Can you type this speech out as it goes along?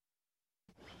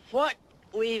What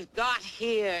we've got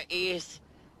here is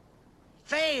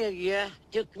failure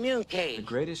to communicate. The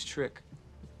greatest trick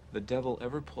the devil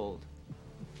ever pulled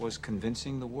was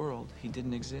convincing the world he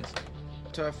didn't exist.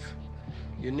 Tough,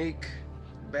 unique,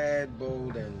 bad,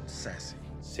 bold, and sassy.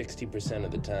 60%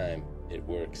 of the time, it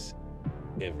works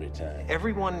every time.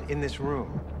 Everyone in this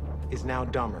room is now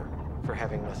dumber for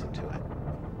having listened to it.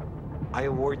 I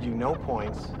award you no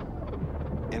points,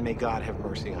 and may God have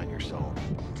mercy on your soul.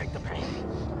 Take the pain.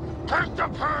 Take the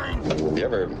pain! You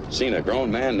ever seen a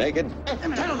grown man naked?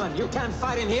 Gentlemen, you can't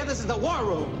fight in here. This is the war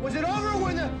room. Was it over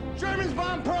when the Germans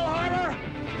bombed Pearl Harbor?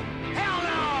 Hell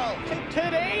no!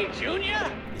 Today, Junior?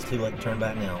 It's too late to turn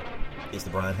back now. It's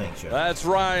the Bryan Hank Show. That's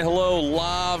right. Hello,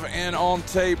 live and on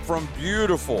tape from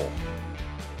beautiful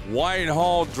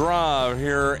Whitehall Drive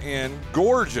here in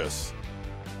gorgeous,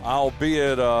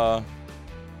 albeit it's a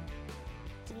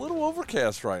little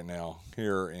overcast right now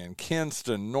here in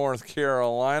Kinston, North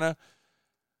Carolina.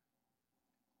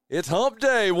 It's Hump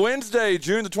Day, Wednesday,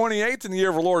 June the 28th in the year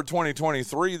of our Lord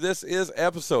 2023. This is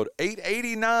episode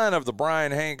 889 of the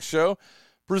Bryan Hank Show,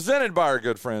 presented by our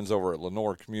good friends over at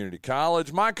Lenoir Community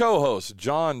College. My co-hosts,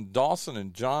 John Dawson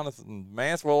and Jonathan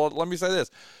Mass. Well, let me say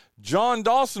this. John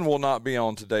Dawson will not be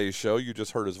on today's show. You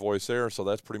just heard his voice there, so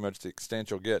that's pretty much the extent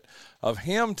you'll get of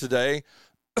him today.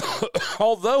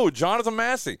 Although Jonathan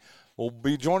Massey will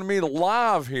be joining me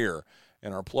live here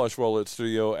in our plush well-lit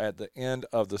studio at the end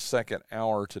of the second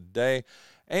hour today.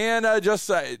 And just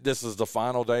say this is the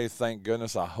final day, thank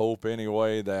goodness, I hope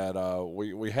anyway, that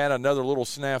we had another little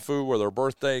snafu with our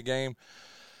birthday game.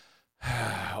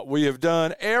 We have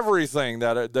done everything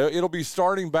that it'll be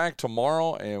starting back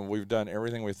tomorrow, and we've done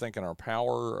everything we think in our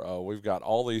power. We've got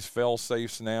all these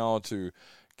fail-safes now to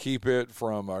keep it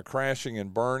from crashing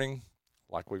and burning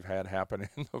like we've had happen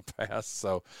in the past.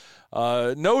 So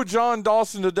no John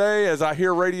Dawson today as I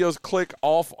hear radios click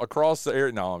off across the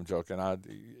area. No, I'm joking.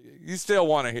 You still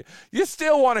want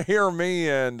to hear me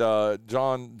and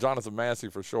Jonathan Massey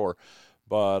for sure.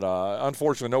 But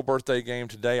unfortunately, no birthday game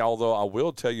today, although I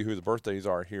will tell you who the birthdays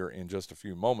are here in just a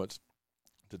few moments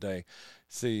today.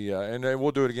 See, and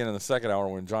we'll do it again in the second hour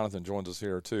when Jonathan joins us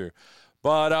here too.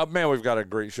 But, man, we've got a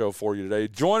great show for you today.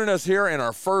 Joining us here in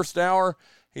our first hour,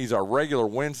 he's our regular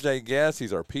Wednesday guest.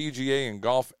 He's our PGA and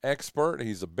golf expert.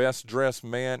 He's the best-dressed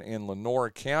man in Lenoir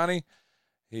County.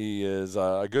 He is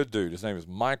a good dude. His name is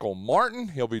Michael Martin.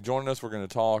 He'll be joining us. We're going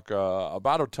to talk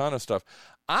about a ton of stuff.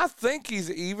 I think he's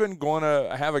even going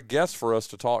to have a guest for us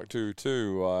to talk to,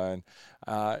 too. And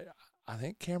I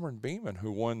think Cameron Beaman,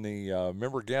 who won the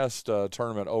member guest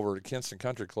tournament over at Kinston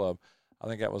Country Club, I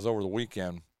think that was over the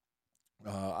weekend.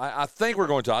 I think we're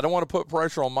going to. I don't want to put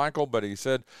pressure on Michael, but he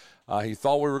said he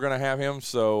thought we were going to have him.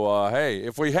 So, hey,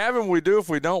 if we have him, we do. If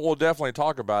we don't, we'll definitely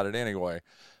talk about it anyway.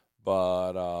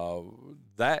 But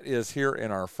that is here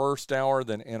in our first hour.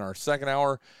 Then in our second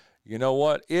hour, you know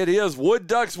what? It is Wood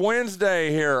Ducks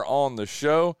Wednesday here on the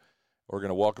show. We're going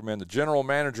to welcome in the general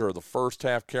manager of the first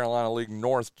half Carolina League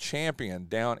North champion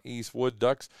Down East Wood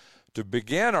Ducks to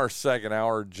begin our second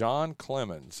hour, John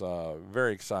Clemens.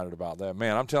 Very excited about that.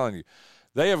 Man, I'm telling you,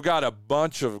 they have got a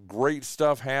bunch of great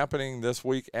stuff happening this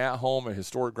week at home at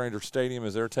Historic Granger Stadium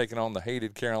as they're taking on the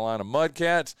hated Carolina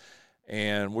Mudcats.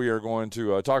 And we are going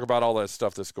to talk about all that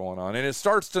stuff that's going on. And it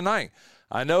starts tonight.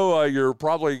 I know you're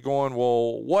probably going,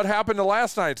 well, what happened to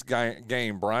last night's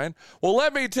game, Bryan? Well,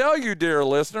 let me tell you, dear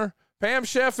listener. Pam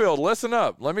Sheffield, listen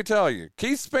up. Let me tell you.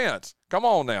 Keith Spence, come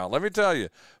on now. Let me tell you.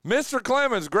 Mr.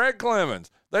 Clemens, Greg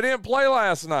Clemens, they didn't play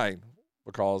last night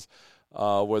because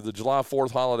with the July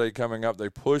 4th holiday coming up, they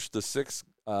pushed the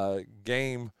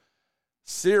 6-game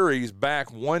series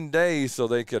back one day so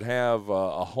they could have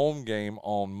a home game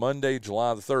on Monday,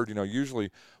 July the 3rd. You know,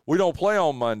 usually we don't play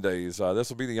on Mondays. This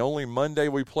will be the only Monday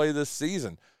we play this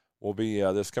season will be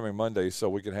this coming Monday, so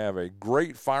we can have a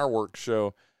great fireworks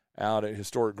show out at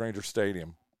Historic Granger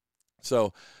Stadium.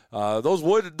 So those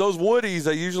Woodies,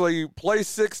 they usually play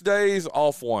 6 days,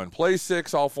 off one. Play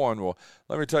 6, off one. Well,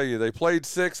 let me tell you, they played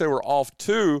 6. They were off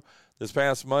 2 this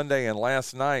past Monday and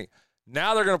last night.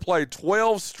 Now they're going to play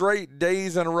 12 straight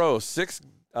days in a row, 6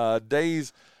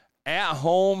 days at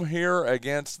home here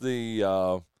against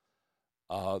the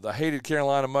hated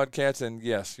Carolina Mudcats. And,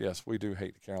 yes, we do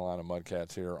hate the Carolina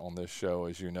Mudcats here on this show.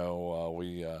 As you know,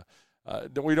 we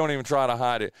don't even try to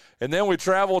hide it. And then we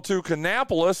travel to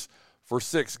Kannapolis for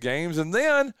 6 games, and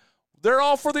then they're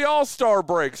off for the All-Star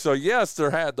break. So, yes,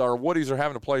 our Woodies are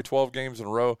having to play 12 games in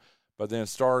a row, but then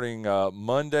starting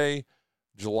Monday,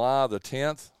 July the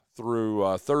 10th,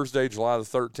 through Thursday, July the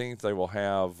 13th, they will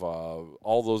have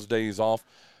all those days off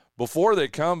before they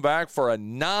come back for a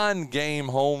 9-game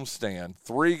homestand,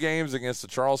 3 games against the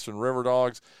Charleston River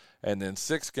Dogs, and then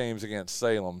 6 games against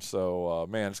Salem. So,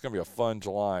 man, it's going to be a fun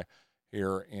July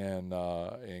here in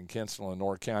Kinston,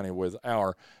 Lenore County with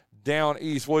our Down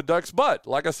East Wood Ducks. But,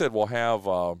 like I said, we'll have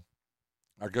our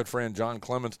good friend John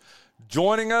Clemens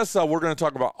joining us. We're going to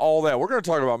talk about all that. We're going to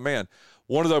talk about, man,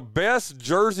 one of the best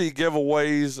jersey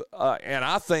giveaways, and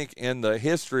I think in the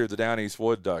history of the Down East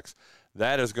Wood Ducks.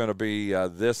 That is going to be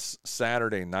this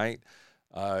Saturday night.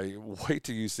 Wait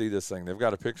till you see this thing. They've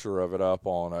got a picture of it up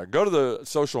on. Go to the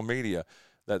social media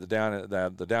that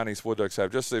the Down East Wood Ducks have.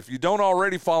 Just if you don't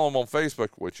already follow them on Facebook,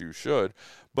 which you should,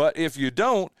 but if you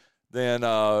don't, then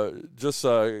just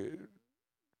put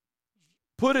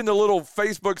in the little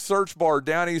Facebook search bar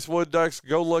Down East Wood Ducks.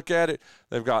 Go look at it.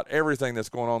 They've got everything that's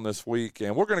going on this week,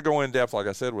 and we're going to go in depth, like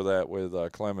I said, with that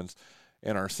with Clemens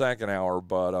in our second hour.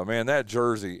 But, man, that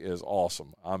jersey is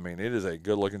awesome. I mean, it is a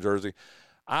good-looking jersey.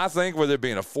 I think with it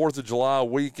being a 4th of July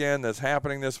weekend that's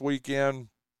happening this weekend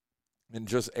and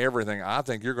just everything, I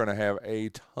think you're going to have a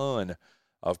ton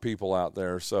of people out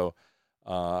there. So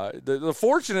the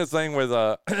fortunate thing with,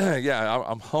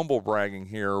 I'm humble bragging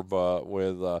here, but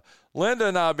with Linda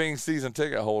and I being season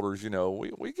ticket holders,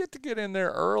 we get to get in there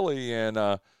early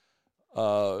and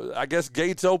I guess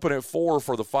gates open at 4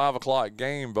 for the 5 o'clock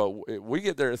game, but we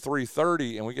get there at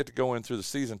 3:30 and we get to go in through the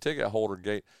season ticket holder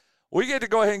gate. We get to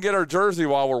go ahead and get our jersey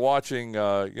while we're watching,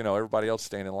 everybody else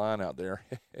stand in line out there.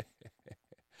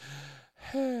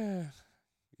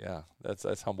 Yeah,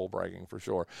 that's humble bragging for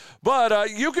sure.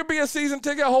 But you could be a season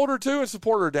ticket holder too and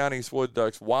support our Down East Wood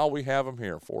Ducks while we have them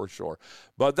here for sure.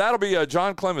 But that'll be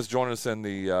John Clemens joining us in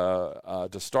the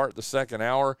to start the second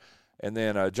hour. And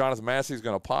then Jonathan Massey is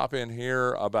going to pop in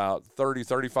here about 30,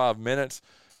 35 minutes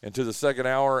into the second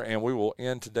hour, and we will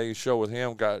end today's show with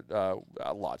him. Got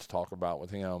a lot to talk about with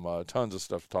him, tons of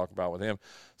stuff to talk about with him.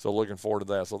 So looking forward to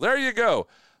that. So there you go.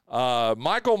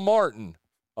 Michael Martin,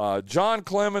 John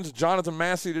Clemens, Jonathan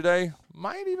Massey today.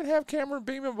 Might even have Cameron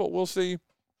Beaman, but we'll see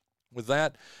with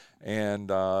that.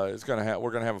 And we're going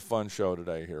to have a fun show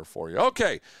today here for you.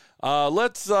 Okay.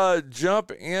 Let's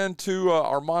jump into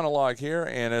our monologue here,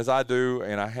 and as I do,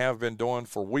 and I have been doing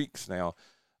for weeks now,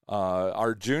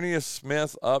 our Junius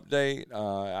Smith update.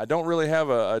 I don't really have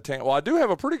I do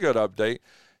have a pretty good update.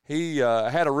 He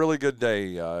had a really good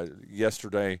day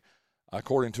yesterday,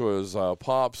 according to his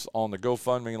pops on the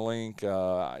GoFundMe link.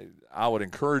 I would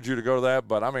encourage you to go to that,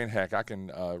 but I mean, heck, I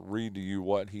can read to you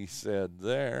what he said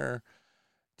there.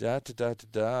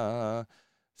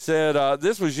 Said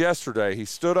this was yesterday. He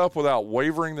stood up without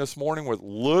wavering this morning with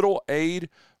little aid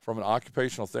from an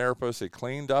occupational therapist. He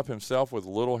cleaned up himself with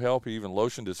little help. He even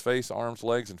lotioned his face, arms,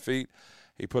 legs, and feet.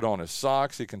 He put on his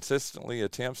socks. He consistently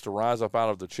attempts to rise up out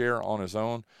of the chair on his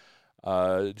own.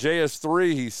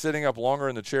 JS3, he's sitting up longer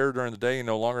in the chair during the day. He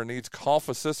no longer needs cough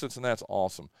assistance, and that's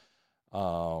awesome.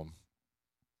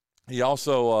 He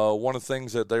also, one of the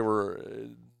things that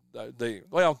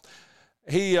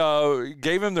he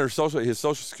gave him his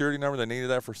social security number. They needed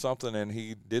that for something, and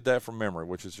he did that from memory,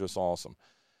 which is just awesome.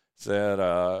 Said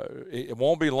it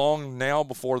won't be long now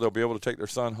before they'll be able to take their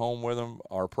son home with them.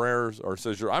 Our prayers, or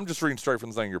says, I'm just reading straight from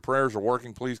the thing. Your prayers are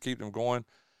working. Please keep them going.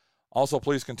 Also,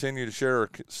 please continue to share our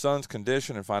son's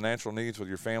condition and financial needs with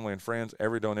your family and friends.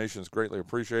 Every donation is greatly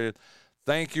appreciated.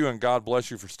 Thank you, and God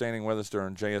bless you for standing with us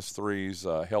during JS3's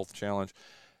health challenge.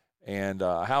 And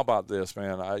how about this,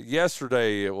 man?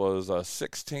 Yesterday it was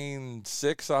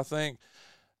 16.6, I think.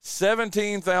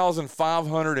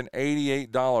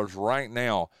 $17,588 right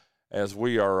now as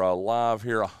we are live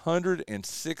here.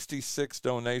 166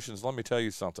 donations. Let me tell you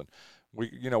something.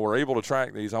 We're able to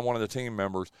track these. I'm one of the team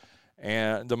members.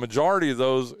 And the majority of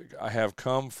those have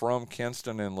come from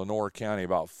Kinston and Lenore County.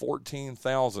 About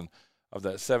 14,000 of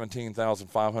that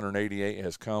 17,588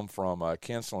 has come from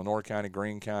Kinston, Lenore County,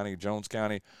 Greene County, Jones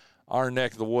County, our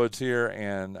neck of the woods here,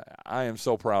 and I am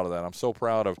so proud of that. I'm so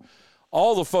proud of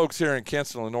all the folks here in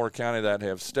Kinston, Lenore County that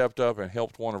have stepped up and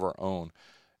helped one of our own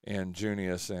in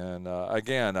Junius. And,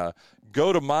 again,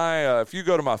 go to if you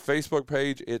go to my Facebook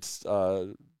page, it's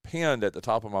pinned at the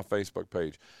top of my Facebook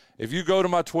page. If you go to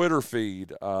my Twitter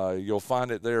feed, you'll find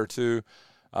it there too.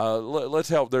 Let's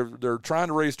help. They're trying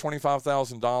to raise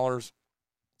 $25,000.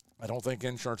 I don't think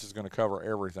insurance is going to cover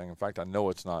everything. In fact, I know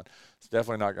it's not. It's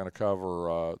definitely not going to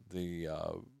cover the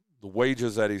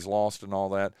wages that he's lost and all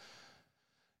that.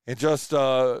 And just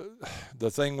the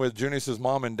thing with Junius's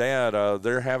mom and dad,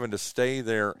 they're having to stay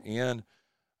there in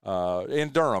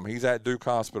Durham. He's at Duke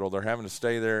Hospital. They're having to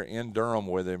stay there in Durham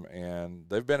with him, and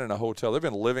they've been in a hotel. They've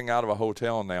been living out of a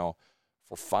hotel now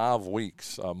for 5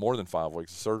 weeks, more than 5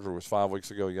 weeks. The surgery was 5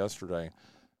 weeks ago yesterday.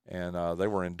 And they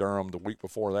were in Durham the week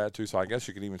before that, too. So I guess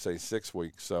you could even say 6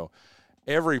 weeks. So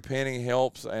every penny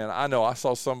helps. And I know I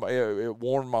saw somebody, it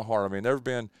warmed my heart. I mean, there have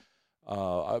been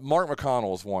Mark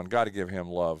McConnell is one. Got to give him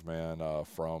love, man,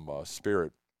 from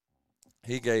Spirit.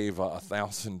 He gave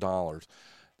 $1,000.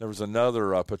 There was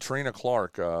another, Patrina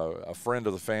Clark, a friend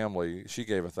of the family. She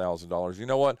gave $1,000. You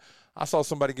know what? I saw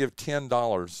somebody give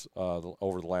 $10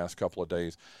 over the last couple of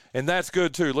days. And that's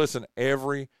good, too. Listen,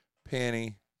 every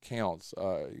penny counts.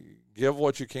 Give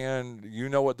what you can. You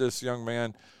know what this young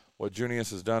man, what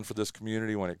Junius has done for this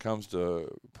community when it comes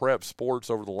to prep sports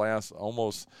over the last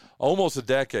almost a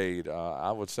decade.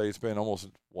 I would say it's been almost,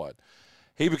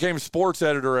 he became sports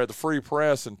editor at the Free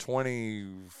Press in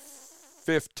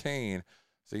 2015.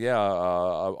 So, yeah,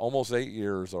 almost 8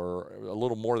 years, or a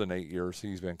little more than 8 years,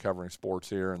 he's been covering sports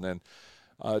here. And then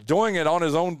doing it on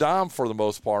his own dime for the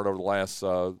most part over the last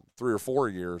 3 or 4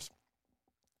 years.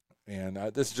 And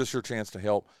this is just your chance to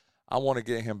help. I want to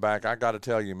get him back. I got to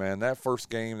tell you, man, that first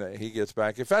game that he gets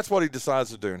back, if that's what he decides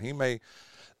to do, and he may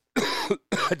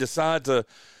decide to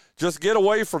just get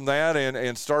away from that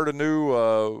and start a new,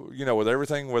 with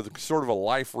everything, with sort of a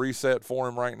life reset for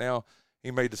him right now. He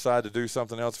may decide to do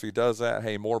something else. If he does that,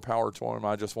 hey, more power to him.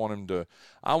 I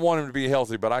want him to be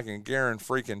healthy, but I can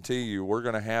guarantee you we're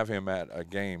going to have him at a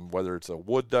game, whether it's a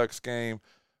Wood Ducks game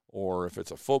or if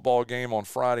it's a football game on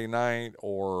Friday night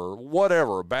or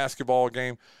whatever, a basketball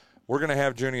game. We're going to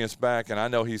have Junius back, and I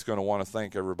know he's going to want to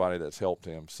thank everybody that's helped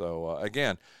him. So,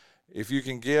 again, if you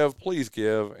can give, please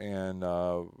give, and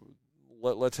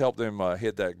let's help them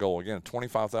hit that goal. Again,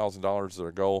 $25,000 is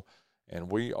their goal,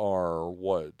 and we are,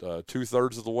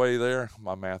 2/3 of the way there?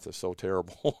 My math is so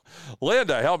terrible.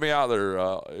 Linda, help me out there.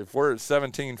 If we're at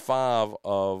 17.5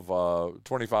 of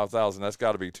 25,000, that's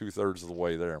got to be 2/3 of the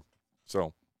way there.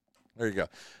 So, there you go.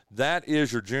 That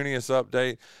is your Junius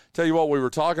update. Tell you what, we were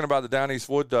talking about the Down East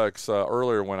Wood Ducks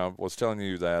earlier when I was telling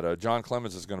you that John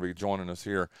Clemens is going to be joining us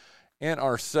here in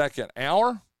our second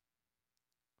hour.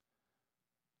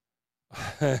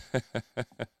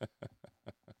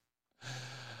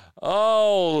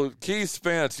 Oh, Keith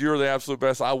Spence, you're the absolute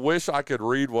best. I wish I could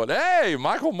read what. Hey,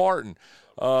 Michael Martin,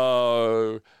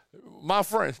 my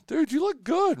friend. Dude, you look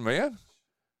good, man.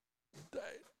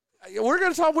 We're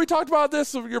going to talk. We talked about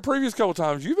this your previous couple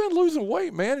times. You've been losing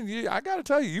weight, man, and I got to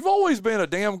tell you, you've always been a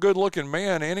damn good-looking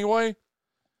man anyway.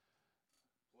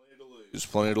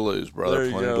 Plenty to lose, brother. There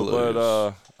you plenty go. to lose.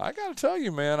 But I got to tell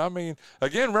you, man, I mean,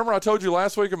 again, remember I told you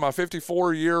last week of my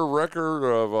 54-year record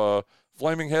of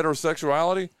flaming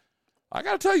heterosexuality? I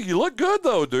got to tell you, you look good,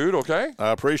 though, dude, okay?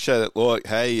 I appreciate it. Look,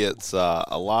 hey, it's a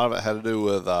lot of it had to do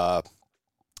with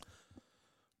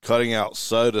cutting out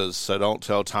sodas, so don't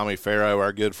tell Tommy Farrow,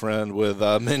 our good friend with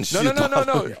men's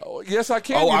No. Yes, I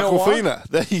can. Oh, you know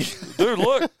Aquafina. Dude,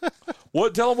 look.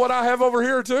 Tell them what I have over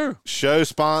here, too. Show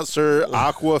sponsor,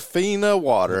 Aquafina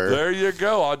water. There you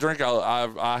go. I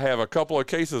have a couple of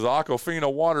cases of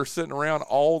Aquafina water sitting around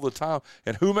all the time.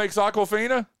 And who makes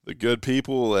Aquafina? The good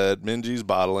people at Minji's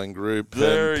Bottling Group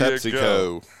there and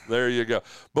PepsiCo. There you go.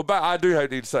 But I do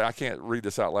need to say, I can't read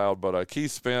this out loud, but Keith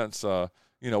Spence,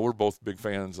 we're both big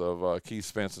fans of Keith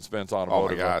Spence and Spence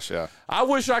Automotive. Oh, my gosh, yeah. I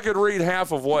wish I could read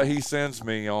half of what he sends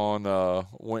me on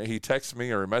when he texts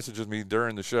me or messages me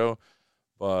during the show,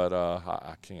 but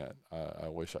I can't. I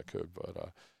wish I could,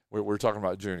 but we're talking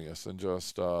about Junius and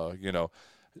just,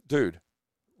 dude,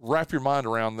 wrap your mind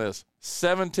around this.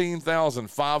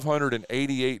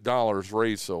 $17,588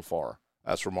 raised so far.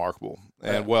 That's remarkable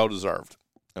and well-deserved.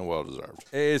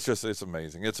 It's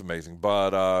amazing. It's amazing.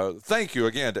 But thank you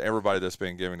again to everybody that's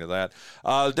been giving to that.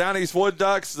 Down East Wood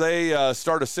Ducks, they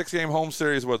start a 6-game home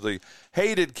series with the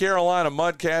hated Carolina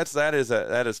Mudcats. That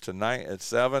is tonight at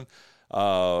 7.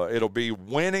 It'll be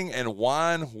Winning and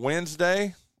Wine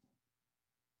Wednesday.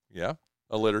 Yeah,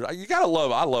 a litter. I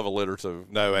love alliterative.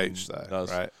 No H though,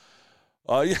 right?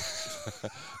 Yeah.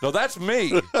 No, that's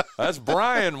me. That's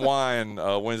Bryan Wine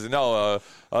Wednesday. No,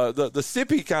 the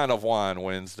sippy kind of wine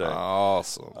Wednesday.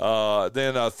 Awesome.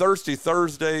 Then Thirsty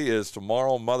Thursday is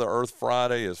tomorrow. Mother Earth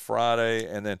Friday is Friday.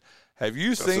 And then have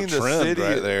you seen the city?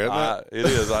 Right there, isn't it? It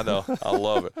is. I know. I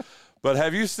love it. But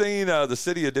have you seen the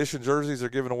City Edition jerseys they're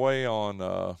giving away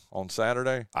on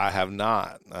Saturday? I have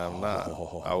not. I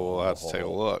will have to take a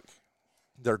look.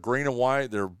 They're green and white.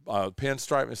 They're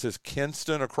pinstripe. It says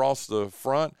Kinston across the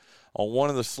front. On one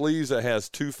of the sleeves, it has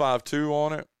 252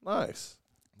 on it. Nice.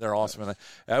 They're awesome.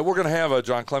 And we're going to have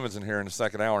John Clemens in here in the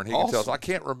second hour, and he can tell us. I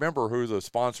can't remember who the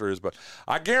sponsor is, but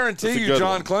I guarantee you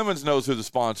John Clemens knows who the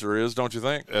sponsor is, don't you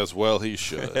think? As well he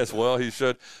should. As well he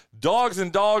should. Dogs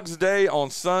and Dogs Day on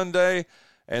Sunday.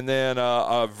 And then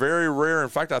a very rare, in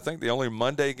fact, I think the only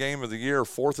Monday game of the year,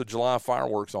 4th of July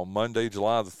fireworks on Monday,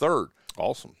 July the 3rd.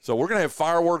 Awesome. So we're going to have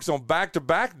fireworks on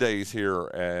back-to-back days here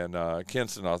in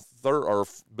Kinston, on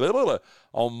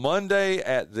Monday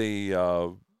at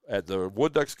the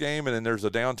Wood Ducks game, and then there's a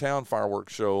downtown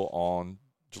fireworks show on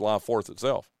July 4th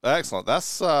itself. Excellent.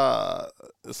 That's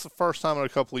it's the first time in a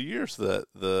couple of years that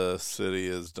the city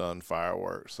has done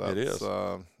fireworks. It is.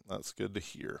 That's good to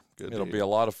hear. It'll be a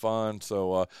lot of fun.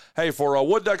 So, hey, for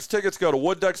Wood Ducks tickets, go to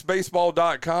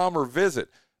woodducksbaseball.com or visit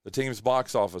the team's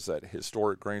box office at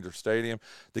historic Granger Stadium.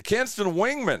 The Kinston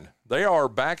Wingmen, they are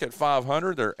back at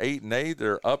 500. They're 8-8.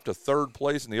 They're up to third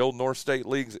place in the Old North State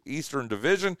League's Eastern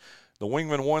Division. The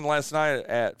Wingmen won last night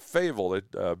at Fayetteville. They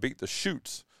beat the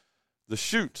Shoots. The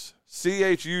Shoots.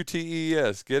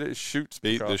 Chuttes. Get it? Shoots.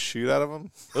 Beat the shoot out of them?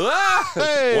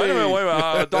 Hey! Wait a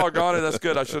minute. Doggone it. That's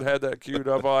good. I should have had that queued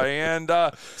up. And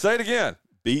say it again.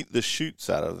 Beat the shoots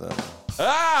out of them.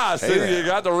 See, you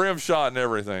got the rim shot and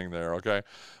everything there, okay?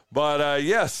 But,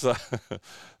 yes,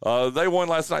 they won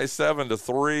last night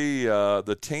 7-3.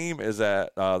 The team is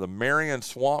at the Marion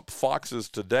Swamp Foxes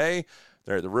today.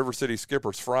 They're at the River City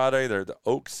Skippers Friday. They're at the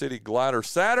Oak City Gliders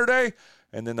Saturday.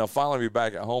 And then they'll finally be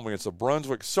back at home against the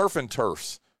Brunswick Surf and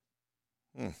Turfs.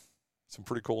 Some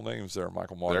pretty cool names there,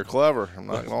 Michael Martin. They're clever. I'm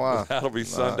not going to lie. That'll be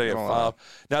Sunday at 5.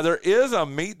 Now, there is a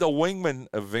Meet the Wingman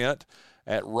event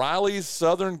at Riley's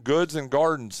Southern Goods and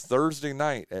Gardens Thursday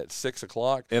night at 6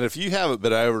 o'clock. And if you haven't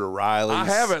been over to Riley's. I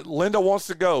haven't. Linda wants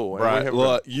to go. Right.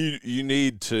 Look, you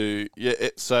need to. Yeah.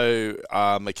 So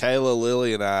Michaela,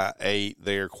 Lily, and I ate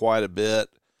there quite a bit.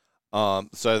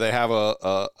 So they have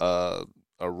a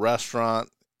restaurant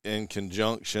in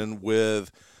conjunction with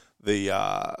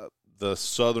the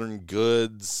Southern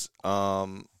Goods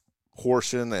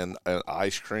portion and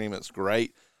ice cream. It's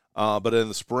great. But in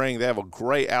the spring, they have a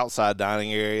great outside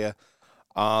dining area.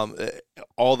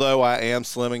 Although I am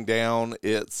slimming down,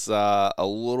 it's a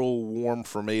little warm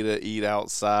for me to eat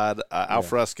outside. Al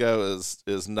fresco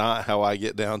is not how I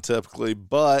get down typically.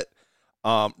 But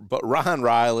Ryan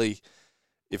Riley,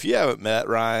 if you haven't met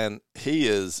Ryan, he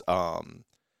is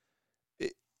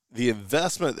the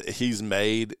investment that he's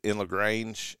made in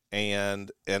LaGrange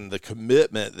and the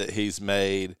commitment that he's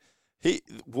made.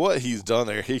 What he's done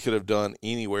there, he could have done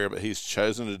anywhere, but he's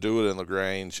chosen to do it in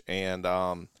LaGrange, and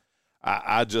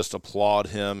I just applaud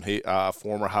him. He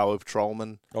former highway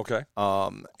patrolman, okay,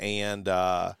 and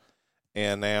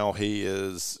now he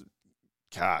is,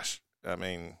 gosh, I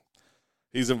mean,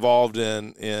 he's involved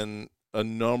in a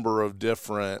number of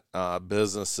different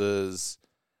businesses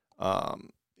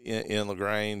in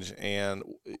LaGrange, and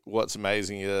what's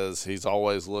amazing is he's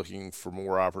always looking for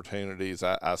more opportunities.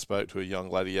 I spoke to a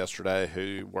young lady yesterday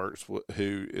who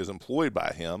is employed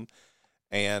by him,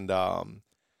 and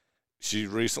she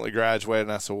recently graduated.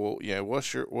 And I said, "Well,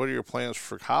 what are your plans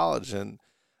for college?" And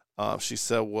she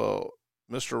said, "Well,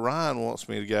 Mr. Ryan wants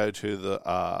me to go to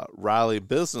the Riley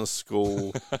Business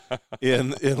School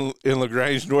in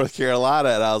LaGrange, North Carolina."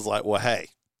 And I was like, "Well, hey.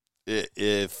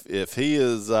 If he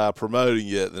is promoting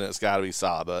it, then it's got to be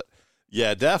solid." But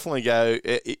yeah, definitely go.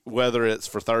 Whether it's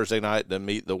for Thursday night to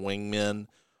meet the Wingmen,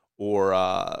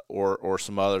 or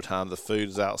some other time, the food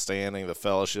is outstanding. The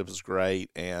fellowship is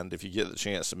great, and if you get the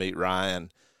chance to meet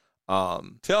Ryan,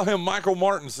 tell him Michael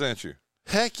Martin sent you.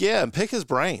 Heck yeah, and pick his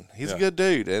brain. He's a good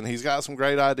dude, and he's got some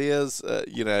great ideas.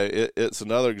 It's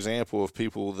another example of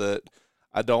people that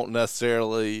I don't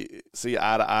necessarily see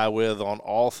eye to eye with on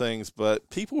all things, but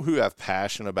people who have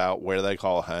passion about where they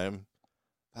call home,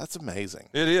 that's amazing.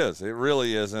 It is. It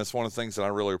really is. And it's one of the things that I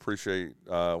really appreciate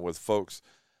with folks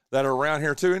that are around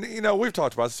here too. And, we've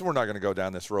talked about this. We're not going to go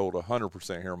down this road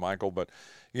 100% here, Michael, but,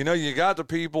 you got the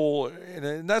people,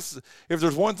 and that's, if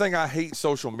there's one thing I hate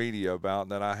social media about,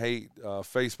 that I hate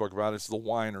Facebook about, it's the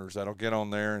whiners that'll get on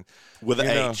there. And with an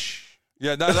H.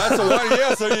 Yeah, no, that's the one.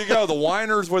 Yes, there you go. The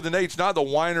whiners with an H, not the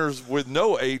whiners with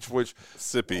no H, which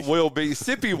Sippy will be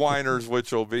Sippy Whiners,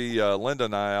 which will be Linda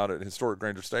and I out at Historic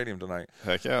Granger Stadium tonight.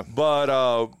 Heck yeah.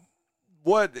 But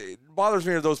what bothers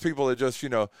me are those people that just,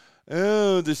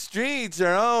 the streets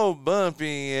are all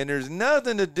bumpy and there's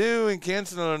nothing to do in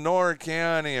Kinston, Lenore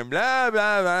County and blah,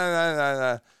 blah, blah, blah, blah,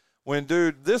 blah. When,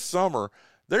 dude, this summer,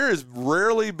 there has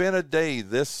rarely been a day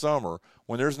this summer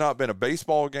when there's not been a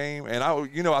baseball game. And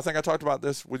I think I talked about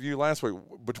this with you last week,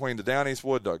 between the Down East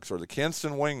Wood Ducks or the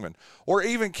Kinston Wingmen or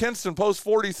even Kinston Post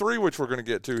 43, which we're going to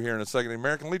get to here in a second, the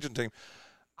American Legion team.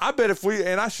 I bet if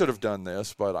and I should have done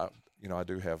this, but I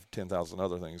do have 10,000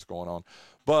 other things going on.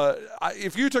 But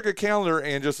if you took a calendar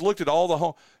and just looked at all the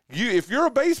home, if you're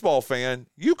a baseball fan,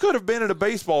 you could have been at a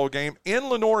baseball game in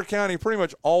Lenoir County pretty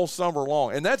much all summer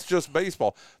long, and that's just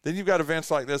baseball. Then you've got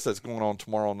events like this that's going on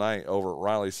tomorrow night over at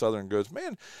Riley Southern Goods.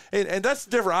 Man, and that's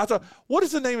different. I thought, what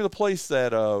is the name of the place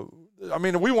that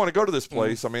we want to go to this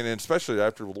place. And especially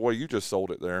after the way you just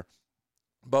sold it there.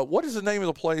 But what is the name of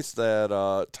the place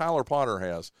that Tyler Potter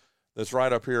has that's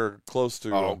right up here close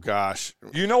to? Oh gosh,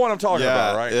 you know what I'm talking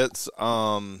about, right? It's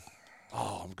I'm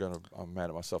mad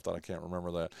at myself that I can't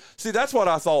remember that. See, that's what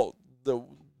I thought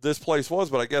this place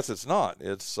was, but I guess it's not.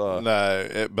 It's and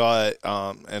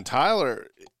Tyler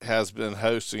has been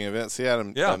hosting events. He had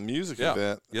a music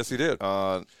event. Yes, he did.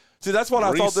 See, that's what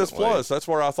I thought this was. That's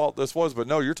where I thought this was. But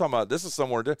no, you're talking about this is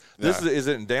somewhere different. Is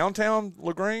it in downtown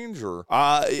LaGrange or?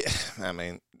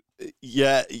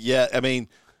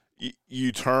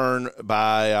 You turn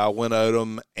by Win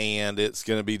Odom, and it's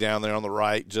going to be down there on the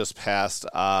right, just past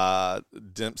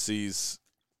Dempsey's,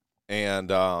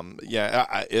 and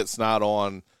it's not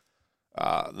on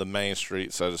the main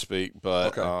street, so to speak,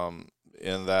 but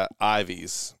in that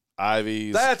Ivy's.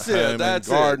 That's it. That's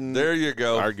Garden. It. There you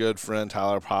go. Our good friend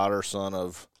Tyler Potter, son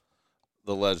of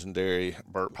the legendary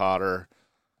Burt Potter.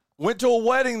 Went to a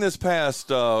wedding this past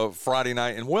Friday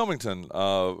night in Wilmington.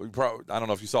 I don't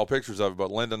know if you saw pictures of it,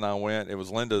 but Linda and I went. It was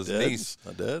Linda's niece.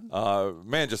 I did.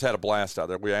 Man, just had a blast out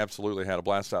there. We absolutely had a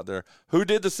blast out there. Who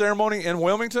did the ceremony in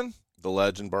Wilmington? The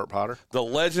legend Burt Potter. The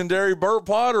legendary Burt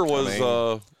Potter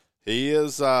was.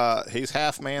 He's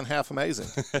half man, half amazing.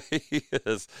 He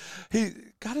is. He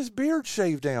got his beard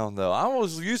shaved down, though. I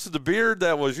was used to the beard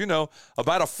that was,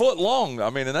 about a foot long.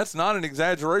 and that's not an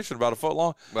exaggeration, about a foot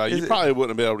long. Well, you probably wouldn't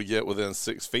have been able to get within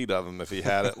 6 feet of him if he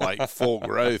had it like full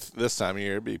growth this time of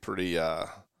year. It'd be pretty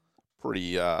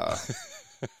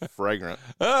fragrant.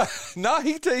 No,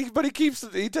 but he keeps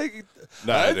it.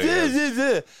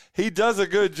 He does a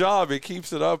good job. He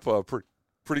keeps it up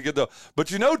pretty good, though. But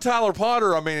Tyler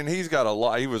Potter, and he's got a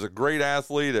lot. He was a great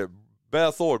athlete at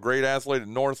Bethel, a great athlete at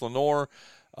North Lenoir,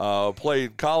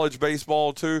 played college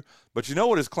baseball, too. But you know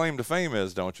what his claim to fame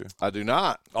is, don't you? I do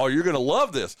not. Oh, you're going to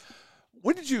love this.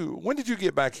 When did you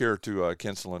get back here to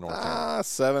Kinston, Lenoir?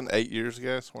 7, 8 years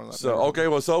ago. So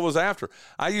it was after.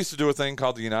 I used to do a thing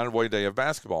called the United Way Day of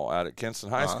Basketball out at Kinston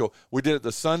High School. We did it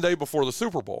the Sunday before the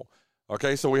Super Bowl.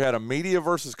 Okay, so we had a media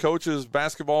versus coaches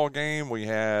basketball game. We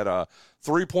had a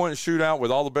 3-point shootout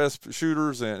with all the best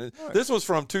shooters. And this was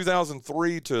from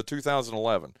 2003 to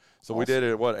 2011. So we did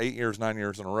it, 9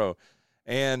 years in a row.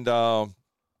 And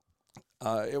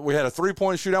we had a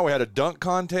 3-point shootout. We had a dunk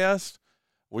contest.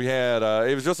 We had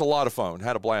it was just a lot of fun.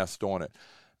 Had a blast doing it.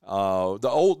 The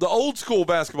old school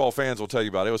basketball fans will tell you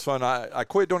about it. It was fun. I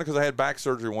quit doing it because I had back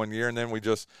surgery one year, and then we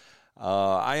just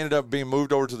I ended up being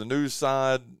moved over to the news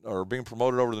side, or being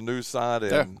promoted over to the news side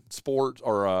in sports,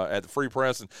 or at the Free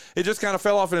Press, and it just kind of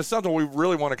fell off. And it's something we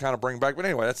really want to kind of bring back. But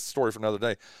anyway, that's a story for another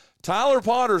day. Tyler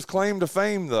Potter's claim to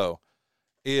fame, though,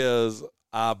 is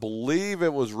I believe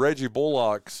it was Reggie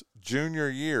Bullock's junior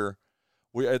year.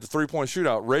 We at the 3-point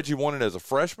shootout. Reggie won it as a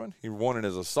freshman. He won it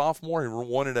as a sophomore. He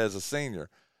won it as a senior.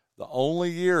 The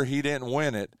only year he didn't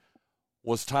win it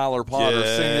was Tyler Potter,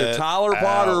 senior. Tyler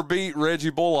Potter beat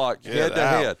Reggie Bullock head to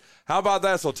head. How about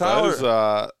that? So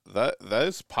Tyler,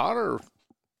 those Potter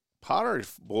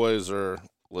boys are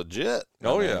legit.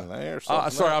 Sorry,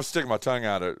 I was sticking my tongue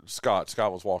out at Scott.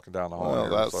 Scott was walking down the hall.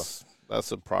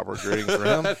 That's a proper greeting for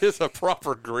him. That is a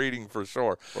proper greeting for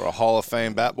sure. For a Hall of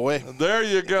Fame bat boy. There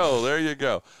you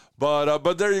go.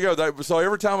 But there you go. So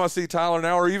every time I see Tyler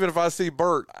now, or even if I see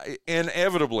Bert,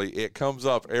 inevitably it comes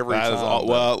up every time.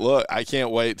 Well, look, I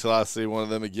can't wait till I see one of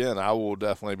them again. I will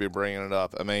definitely be bringing it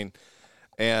up.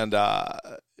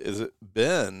 Is it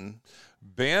Ben?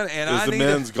 Ben, and is the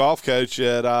men's golf coach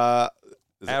at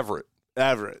Everett.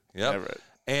 Everett. Yep. Everett.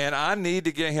 And I need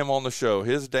to get him on the show.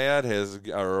 His dad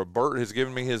Bert has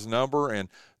given me his number, and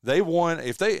they won.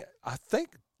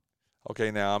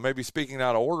 Okay, now I may be speaking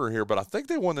out of order here, but I think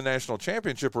they won the national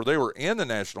championship, or they were in the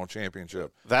national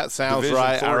championship. That sounds Division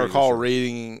right. I recall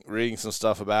reading some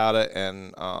stuff about it,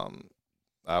 and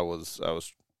I was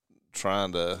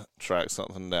trying to track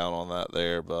something down on that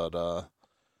there, but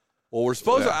well, we're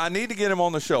supposed to. I need to get him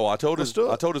on the show. I told his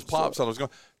pops I was going.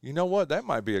 You know what? That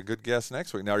might be a good guest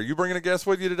next week. Now, are you bringing a guest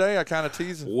with you today? I kind of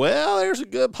teased him. Well, there's a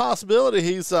good possibility.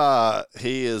 He is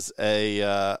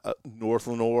a North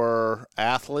Lenoir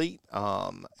athlete,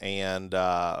 and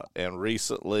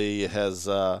recently has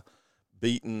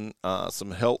beaten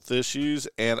some health issues.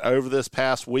 And over this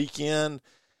past weekend,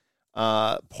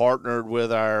 partnered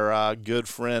with our good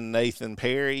friend Nathan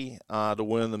Perry to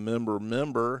win the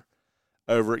member-member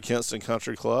over at Kinston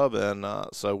Country Club, and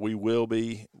so we will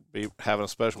be having a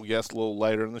special guest a little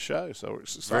later in the show. So we're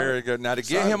excited. Very good. Now, to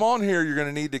get him on here, you're going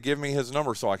to need to give me his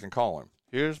number so I can call him.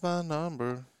 Here's my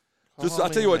number. I'll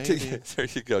tell you what. There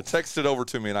you go. Text it over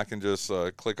to me, and I can just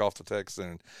click off the text.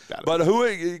 But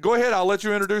go ahead. I'll let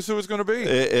you introduce who it's going to be.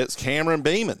 It's Cameron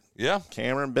Beaman. Yeah,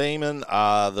 Cameron Beaman,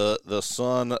 the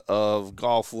son of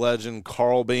golf legend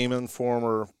Carl Beaman,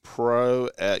 former pro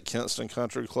at Kinston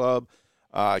Country Club.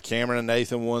 Cameron and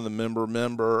Nathan won the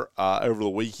member over the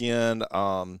weekend.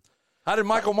 How did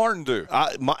Michael Martin do?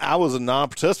 I was a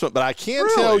non-participant, but I can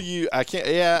tell you, I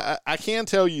can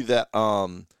tell you that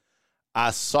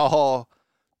I saw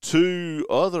two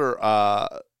other,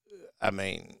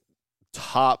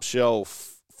 top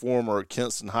shelf former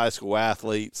Kinston High School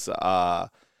athletes,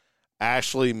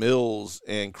 Ashley Mills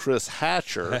and Chris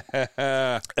Hatcher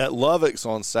at Lovett's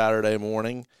on Saturday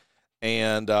morning,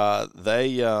 and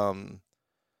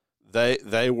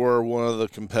they were one of the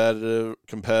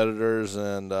competitors,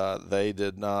 and they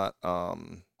did not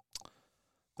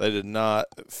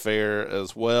fare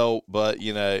as well. But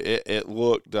it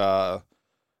looked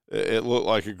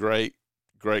like a great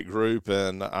group,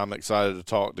 and I'm excited to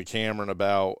talk to Cameron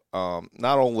about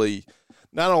not only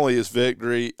his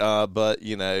victory, but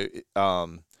he and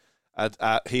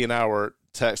I were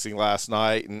texting last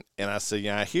night, and I said,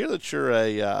 I hear that you're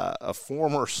a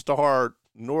former star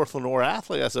North Lenore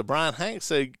athlete. I said, Bryan Hanks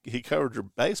said he covered your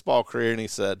baseball career, and he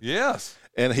said, yes.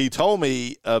 And he told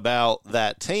me about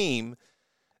that team,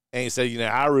 and he said,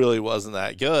 I really wasn't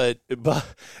that good.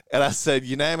 And I said,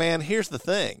 man, here's the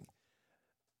thing.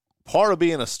 Part of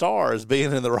being a star is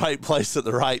being in the right place at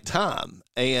the right time.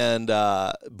 And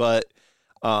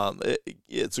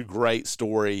it's a great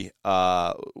story,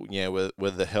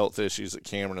 with the health issues that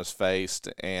Cameron has faced,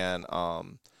 and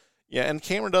and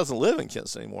Cameron doesn't live in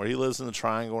Kinston anymore. He lives in the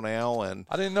Triangle now, and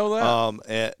I didn't know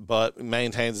that. But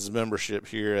maintains his membership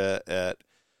here at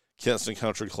Kinston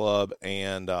Country Club,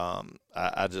 and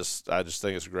I just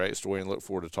think it's a great story, and look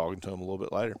forward to talking to him a little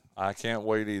bit later. I can't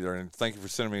wait either, and thank you for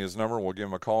sending me his number. We'll give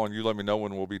him a call, and you let me know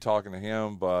when we'll be talking to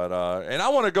him. But and I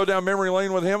want to go down memory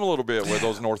lane with him a little bit with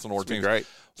those North Lenore teams.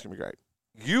 It's gonna be great.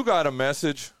 You got a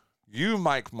message. You,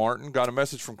 Mike Martin, got a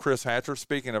message from Chris Hatcher.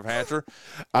 Speaking of Hatcher,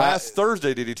 last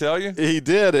Thursday, did he tell you? He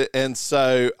did, and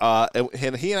so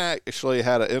and he and I actually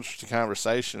had an interesting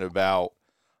conversation about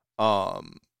that.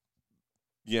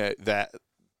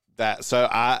 So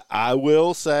I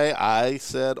will say, I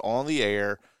said on the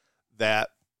air that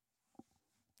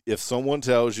if someone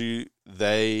tells you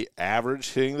they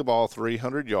average hitting the ball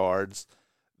 300 yards,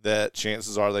 that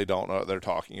chances are they don't know what they're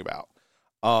talking about.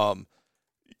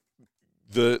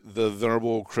 The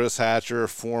venerable Chris Hatcher,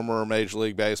 former Major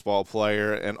League Baseball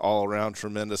player and all-around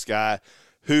tremendous guy,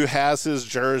 who has his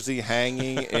jersey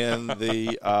hanging in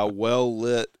the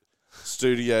well-lit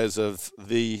studios of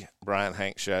the Bryan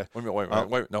Hanks Show. Wait a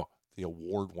minute. No, the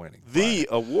award-winning. The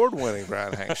award-winning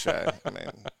Bryan Hanks Show. I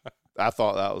mean, I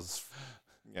thought that was,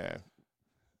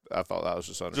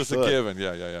 just understood. Just a given,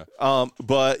 yeah.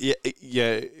 But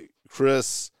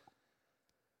Chris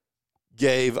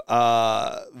gave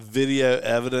video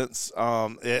evidence.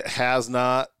 It has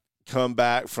not come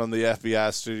back from the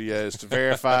FBI studios to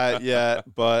verify it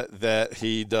yet, but that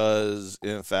he does,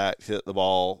 in fact, hit the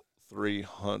ball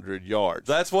 300 yards.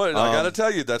 That's what I got to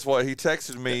tell you. That's what he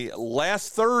texted me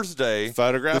last Thursday.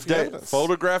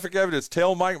 Photographic evidence.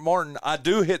 Tell Mike Martin I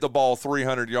do hit the ball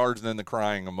 300 yards, and then the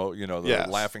crying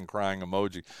laughing crying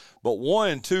emoji. But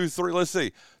 1, 2, 3. Let's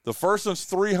see. The first one's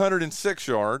 306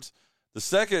 yards. The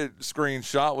second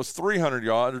screenshot was 300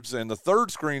 yards, and the third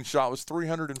screenshot was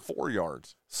 304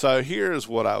 yards. So here's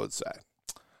what I would say.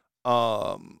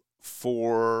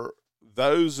 For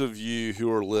those of you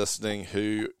who are listening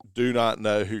who do not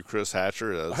know who Chris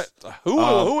Hatcher is,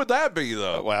 who would that be,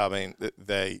 though? Well, I mean,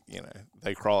 they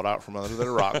crawled out from under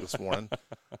their rock this morning.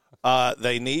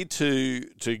 They need to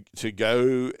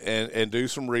go and do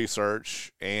some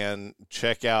research and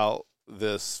check out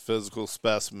this physical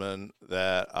specimen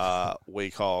that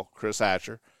we call Chris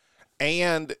Hatcher,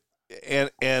 and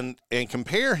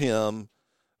compare him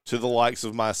to the likes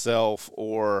of myself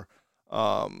or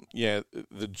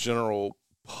the general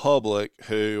public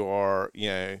who are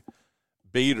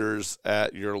beaters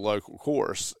at your local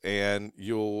course, and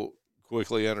you'll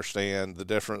quickly understand the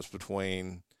difference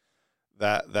between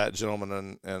that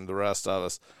gentleman and the rest of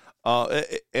us.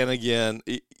 And again,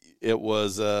 it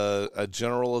was a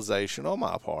generalization on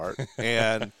my part,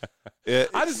 and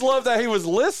I just love that he was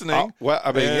listening. Well,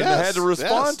 I mean, and had to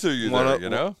respond to you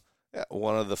there.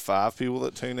 One of the 5 people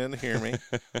that tune in to hear me.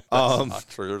 That's not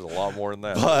true. There's a lot more than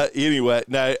that. But anyway,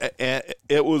 no,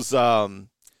 it was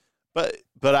But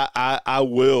I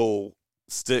will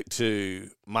stick to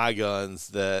my guns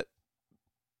that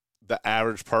the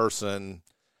average person,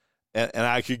 and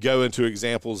I could go into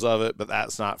examples of it, but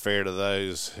that's not fair to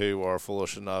those who are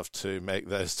foolish enough to make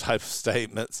those type of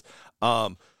statements.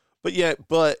 But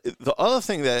the other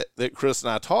thing that Chris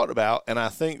and I talked about, and I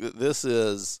think that this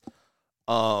is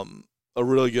a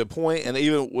really good point, and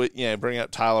even with bring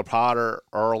up Tyler Potter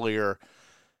earlier,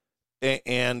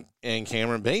 and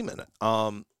Cameron Beaman.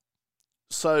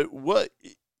 So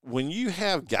when you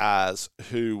have guys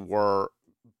who were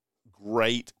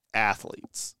great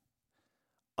athletes,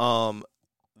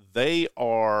 they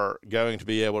are going to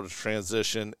be able to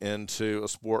transition into a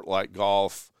sport like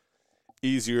golf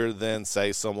easier than,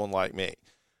 say, someone like me,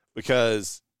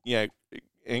 because and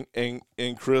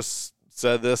Chris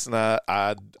said this, and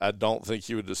I don't think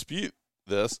he would dispute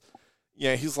this.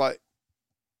 He's like,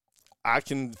 I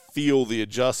can feel the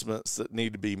adjustments that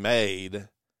need to be made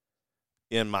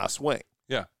in my swing.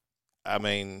 Yeah, I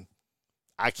mean,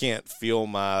 I can't feel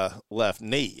my left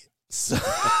knee, so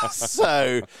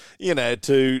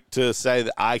to say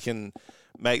that I can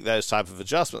make those type of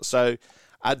adjustments. So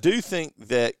I do think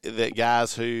that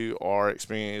guys who are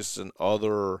experienced in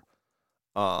other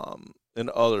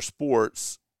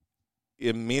sports,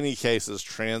 in many cases,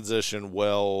 transition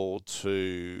well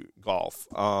to golf.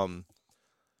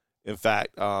 In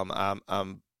fact,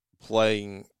 I'm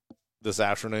playing this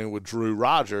afternoon with Drew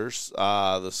Rogers,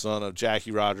 the son of Jackie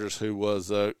Rogers, who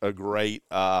was a great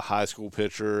high school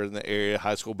pitcher in the area,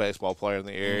 high school baseball player in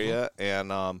the area,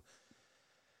 and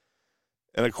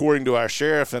according to our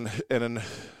sheriff, and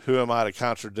who am I to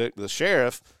contradict the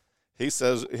sheriff? He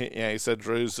said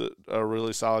Drew's a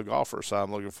really solid golfer, so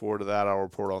I'm looking forward to that. I'll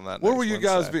report on that. Where will you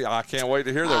guys be? I can't wait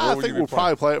to hear that. I think we'll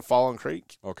probably play at Fallen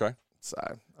Creek. Okay. So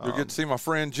you'll get to see my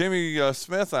friend Jimmy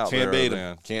Smith out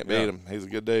there. Can't beat him. He's a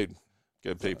good dude.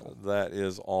 Good people. That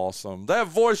is awesome. That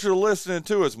voice you're listening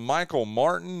to is Michael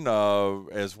Martin,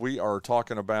 as we are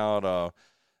talking about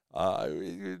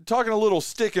talking a little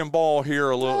stick and ball here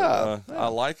a little. Yeah. I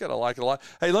like it a lot.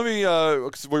 Hey, let me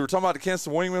we were talking about the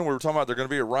Kinston Wingmen. We were talking about they're going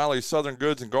to be at Riley Southern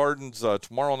Goods and Gardens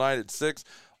tomorrow night at 6.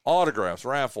 Autographs,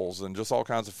 raffles, and just all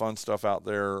kinds of fun stuff out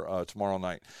there tomorrow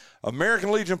night.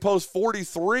 American Legion Post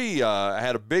 43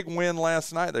 had a big win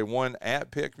last night. They won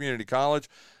at Pitt Community College.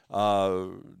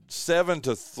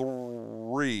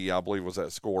 7-3, I believe was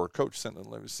that score. Coach sent it.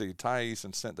 Let me see. Ty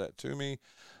Eason sent that to me.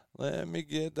 Let me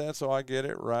get that so I get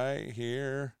it right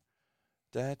here.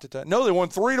 No, they won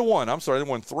 3-1. I'm sorry, they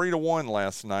won 3-1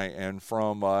 last night. And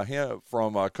from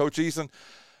Coach Eason,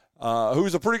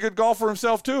 who's a pretty good golfer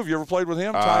himself too. Have you ever played with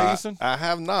him, Ty Eason? I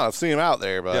have not. I've seen him out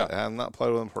there, but I have not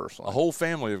played with him personally. A whole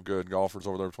family of good golfers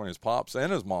over there between his pops and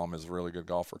his mom is a really good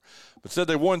golfer. But said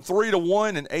they won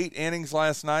 3-1 in 8 innings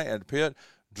last night at Pitt.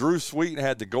 Drew Sweet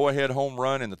had the go-ahead home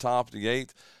run in the top of the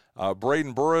 8th.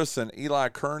 Braden Burris and Eli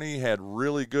Kearney had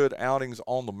really good outings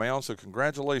on the mound. So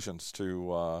congratulations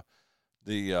to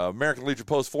the American Legion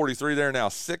Post 43. They're now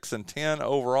 6-10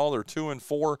 overall. They're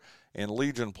 2-4 in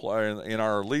Legion play in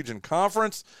our Legion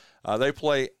conference. They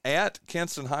play at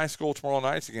Kinston High School tomorrow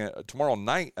night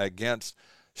against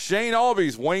Shane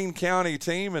Albee's Wayne County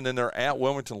team, and then they're at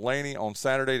Wilmington Laney on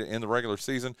Saturday to end the regular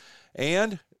season.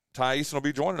 And Ty Easton will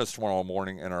be joining us tomorrow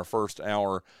morning in our first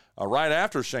hour, right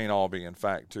after Shane Albee, in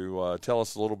fact, to tell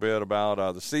us a little bit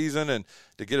about the season and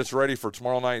to get us ready for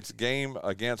tomorrow night's game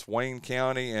against Wayne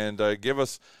County and give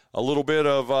us a little bit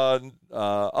of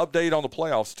update on the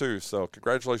playoffs, too. So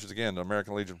congratulations again to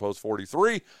American Legion Post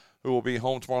 43, who will be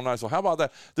home tomorrow night. So how about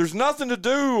that? There's nothing to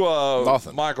do,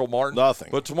 nothing. Michael Martin. Nothing.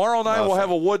 But tomorrow night we'll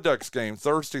have a Wood Ducks game,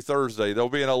 Thursday. There'll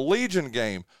be a Legion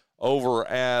game over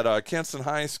at Kinston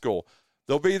High School.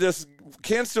 There'll be this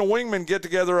Kinston Wingman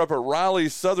get-together up at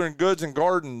Riley's Southern Goods and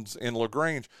Gardens in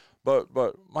LaGrange. But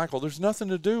Michael, there's nothing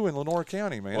to do in Lenoir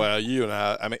County, man. Well, you and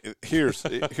I mean, here's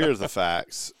the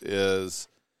facts is,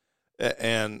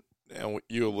 and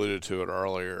you alluded to it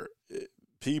earlier,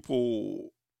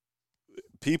 people's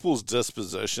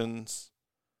dispositions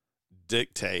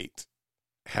dictate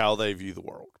how they view the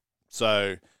world.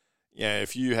 So,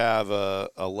 if you have a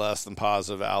less than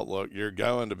positive outlook, you're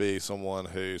going to be someone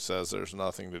who says there's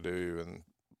nothing to do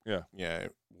and,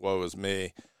 woe is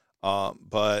me.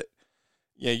 But,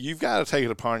 you've got to take it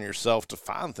upon yourself to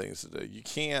find things to do. You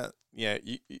can't,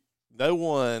 no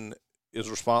one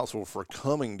is responsible for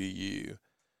coming to you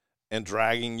and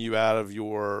dragging you out of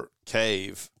your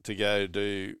cave to go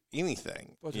do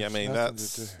anything.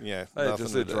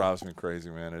 It drives me crazy,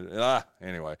 man.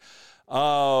 Anyway.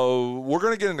 We're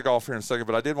going to get into golf here in a second,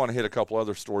 but I did want to hit a couple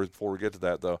other stories before we get to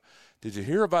that, though. Did you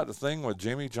hear about the thing with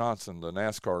Jimmy Johnson, the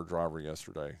NASCAR driver,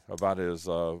 yesterday, about his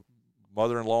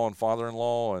mother-in-law and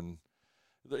father-in-law, and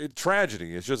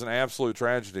tragedy. It's just an absolute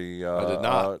tragedy. I did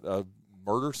not.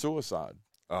 Murder-suicide.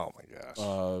 Oh, my gosh.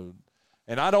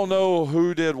 And I don't know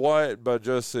who did what, but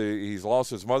just he's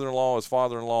lost his mother-in-law, his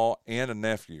father-in-law, and a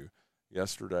nephew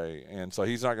yesterday. And so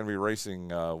he's not going to be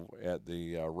racing at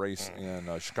the race in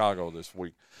Chicago this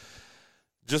week.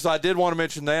 Just I did want to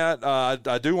mention that.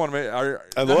 I do want to mention how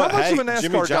much of a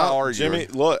NASCAR guy are you? Jimmy,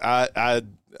 look,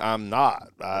 I'm not.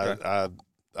 Okay.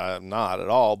 I'm not at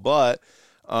all. But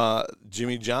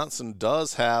Jimmy Johnson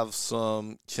does have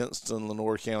some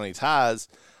Kinston-Lenoir County ties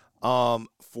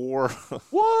for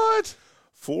what?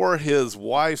 For his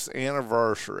wife's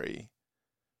anniversary.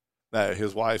 No,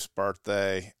 his wife's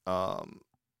birthday.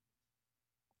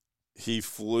 He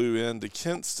flew into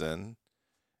Kinston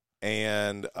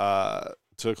and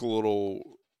took a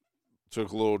little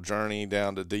journey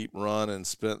down to Deep Run and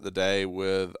spent the day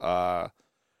with our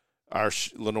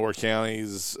Lenoir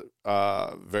County's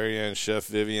very own Chef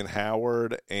Vivian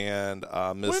Howard and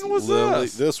Miss Lily.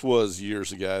 This was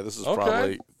years ago. This is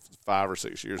probably 5 or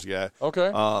 6 years ago.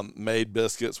 Okay. Made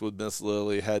biscuits with Miss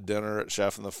Lily, had dinner at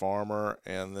Chef and the Farmer,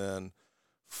 and then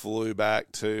flew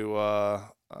back to I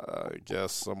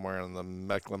guess somewhere in the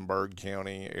Mecklenburg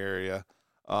County area.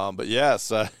 But yes,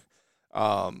 that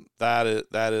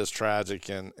is tragic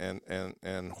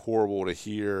and horrible to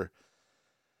hear.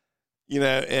 You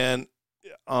know, and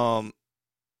along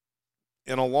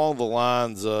the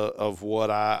lines of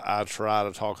what I try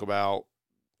to talk about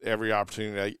every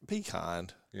opportunity, be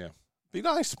kind. Yeah. Be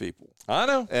nice to people. I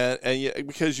know. And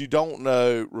because you don't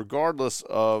know, regardless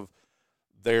of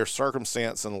their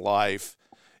circumstance in life,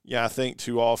 I think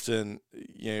too often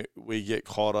we get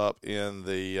caught up in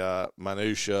the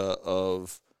minutia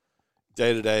of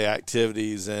day-to-day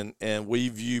activities, and we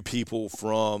view people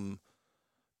from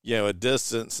a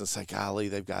distance and say, golly,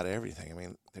 they've got everything. I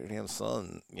mean, their damn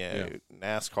son,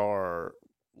 NASCAR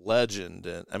legend,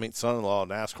 and son-in-law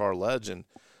NASCAR legend.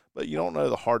 But you don't know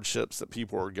the hardships that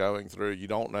people are going through. You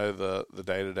don't know the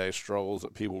day-to-day struggles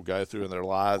that people go through in their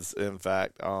lives. In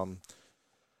fact, I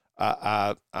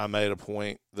made a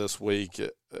point this week.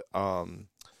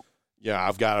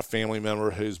 I've got a family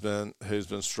member who's been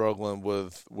struggling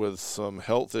with some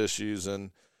health issues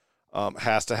and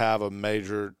has to have a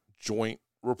major joint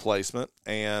replacement,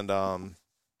 and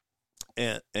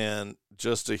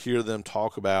just to hear them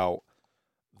talk about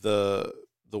the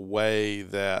way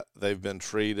that they've been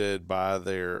treated by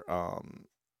their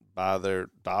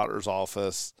doctor's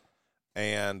office,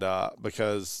 and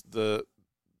because the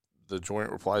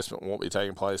joint replacement won't be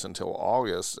taking place until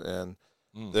August, and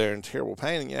they're in terrible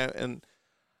pain. And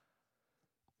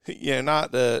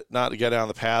not to go down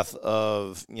the path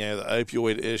of the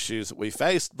opioid issues that we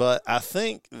faced, but I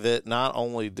think that not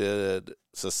only did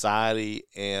society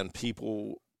and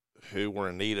people who were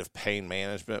in need of pain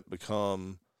management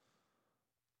become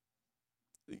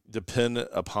dependent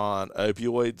upon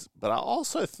opioids, but I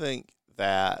also think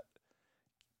that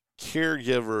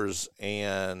caregivers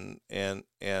and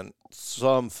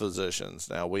some physicians.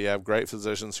 Now, we have great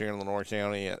physicians here in Lenoir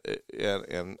County,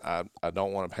 and I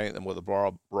don't want to paint them with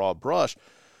a broad brush,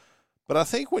 but I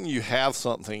think when you have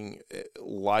something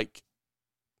like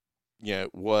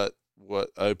what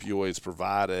opioids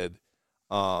provided,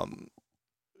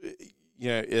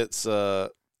 it's a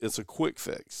quick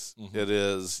fix. Mm-hmm. It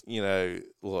is,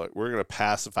 look, we're going to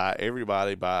pacify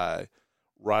everybody by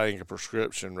writing a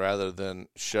prescription rather than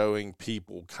showing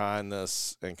people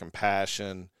kindness and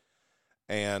compassion.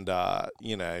 And,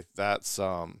 that's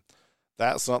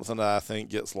something that I think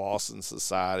gets lost in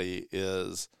society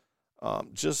is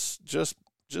just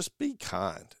be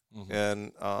kind.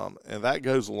 Mm-hmm. And that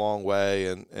goes a long way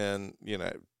and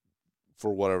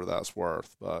for whatever that's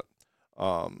worth. But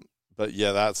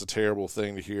yeah, that's a terrible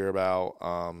thing to hear about.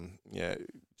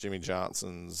 Jimmy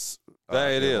Johnson's.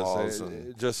 It is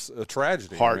just a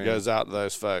tragedy. Heart goes out to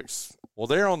those folks. Well,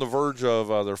 they're on the verge of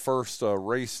their first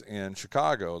race in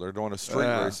Chicago. They're doing a street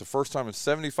race, the first time in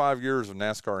 75 years of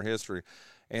NASCAR history.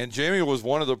 And Jimmy was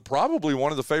probably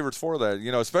one of the favorites for that.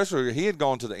 Especially he had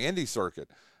gone to the Indy circuit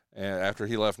after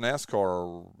he left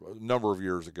NASCAR a number of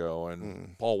years ago.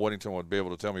 And Paul Whittington would be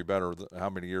able to tell me better how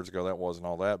many years ago that was and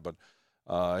all that. But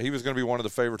he was going to be one of the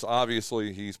favorites.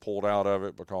 Obviously, he's pulled out of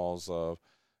it because of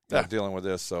dealing with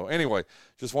this. So anyway,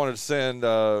 just wanted to send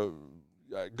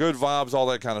good vibes, all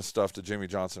that kind of stuff to Jimmy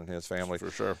Johnson and his family. For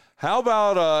sure. How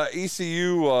about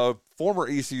former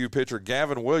ECU pitcher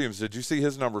Gavin Williams? Did you see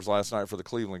his numbers last night for the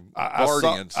Cleveland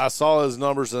Guardians? I saw his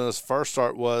numbers in his first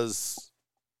start.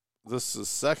 This is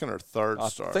second or third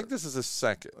start? I think this is his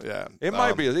second. Yeah. It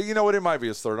might be. It might be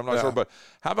his third. I'm not sure. But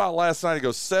how about last night? He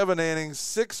goes 7 innings,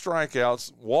 6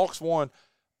 strikeouts, walks 1.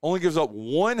 only gives up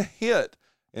 1 hit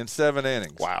in 7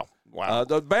 innings. Wow.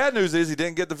 The bad news is he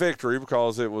didn't get the victory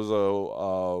because it was a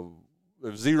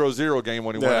 0-0 game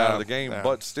when he went out of the game. Yeah.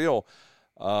 But still,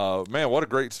 man, what a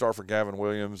great start for Gavin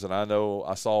Williams. And I know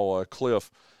I saw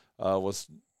Cliff was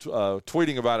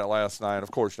tweeting about it last night.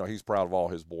 Of course, he's proud of all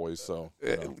his boys. So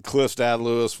Cliff's dad,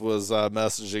 Lewis, was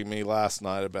messaging me last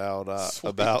night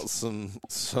about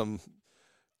some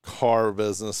car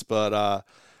business, but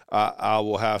I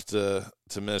will have to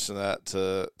mention that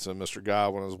to Mr.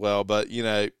 Godwin as well. But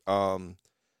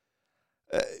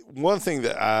one thing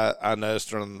that I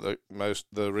noticed during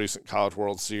the recent College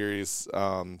World Series,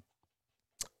 and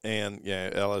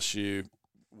LSU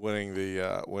winning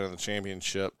the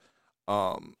championship,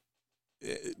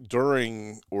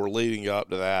 during or leading up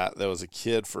to that, there was a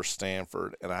kid for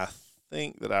Stanford, and I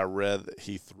think that I read that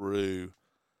he threw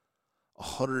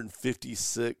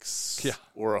 156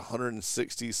 or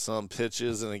 160 some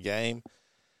pitches in a game.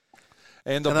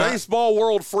 And the baseball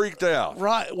world freaked out.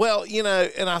 Right. Well,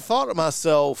 and I thought to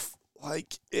myself,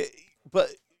 but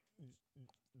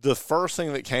the first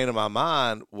thing that came to my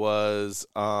mind was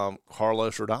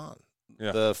Carlos Rodon,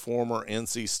 the former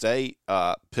NC State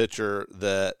pitcher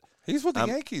that he's with the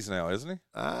Yankees now, isn't he?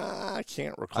 I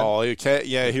can't recall.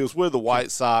 He was with the White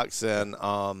Sox, and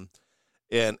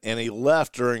he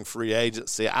left during free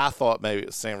agency. I thought maybe it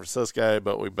was San Francisco,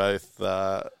 but we both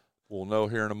we'll know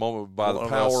here in a moment by the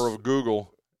power of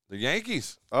Google. The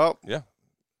Yankees. Oh, yeah.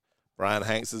 Brian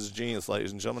Hanks is a genius,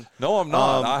 ladies and gentlemen. No, I'm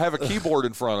not. I have a keyboard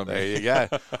in front of me. There you go.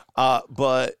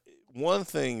 But one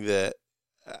thing that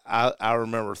I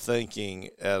remember thinking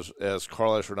as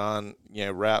Carlos Rodon,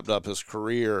 wrapped up his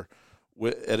career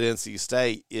at NC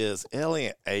State is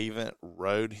Elliott Avent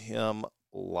rode him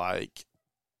like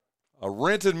a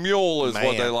rented mule is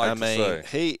what they like to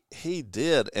say. He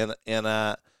did, and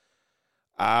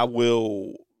I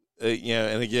will,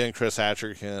 and again, Chris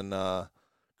Hatcher can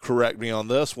correct me on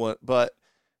this one, but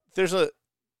there's a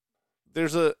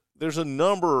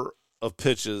number of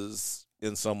pitches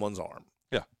in someone's arm.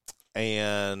 Yeah.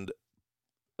 And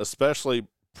especially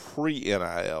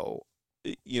pre-NIL,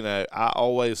 I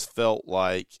always felt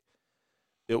like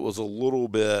it was a little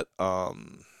bit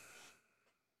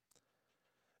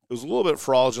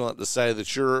fraudulent to say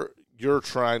that you're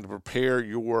trying to prepare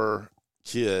your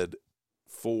kid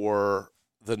for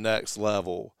the next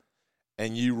level,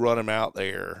 and you run him out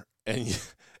there and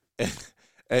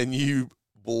you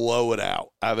blow it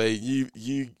out. I mean,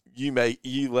 you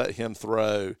let him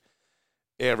throw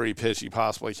every pitch he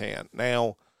possibly can.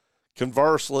 Now,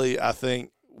 conversely, I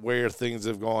think where things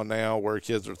have gone now, where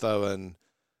kids are throwing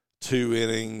 2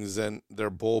 innings and their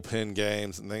bullpen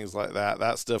games and things like that,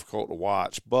 that's difficult to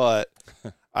watch. But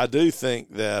I do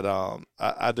think that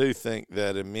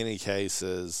in many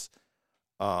cases,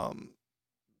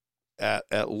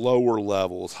 at lower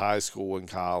levels, high school and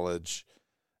college,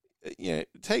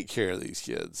 take care of these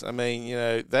kids. I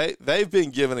mean, they've been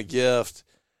given a gift,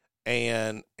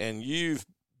 and you've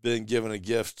been given a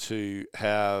gift to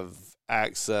have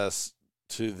access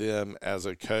to them as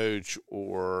a coach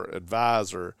or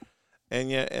advisor,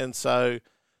 and so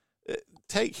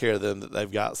take care of them that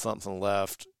they've got something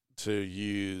left to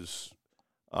use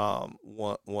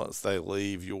once they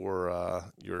leave your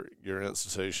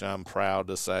institution. I'm proud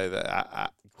to say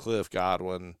that Cliff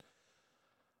Godwin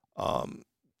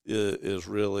is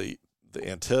really the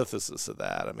antithesis of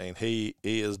that. I mean, he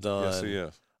has done. Yes, he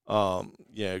is.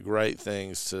 Great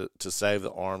things to save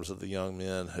the arms of the young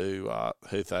men who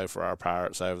throw for our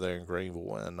Pirates over there in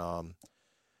Greenville. And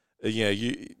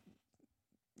you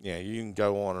can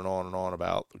go on and on and on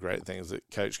about the great things that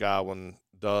Coach Godwin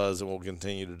does and will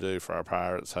continue to do for our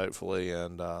Pirates, hopefully.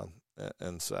 And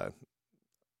so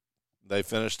they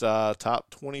finished top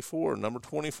 24, number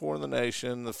 24 in the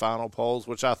nation, the final polls,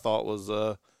 which I thought was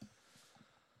a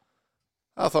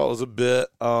bit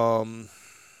low.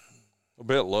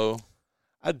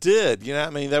 I did. I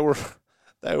mean, they were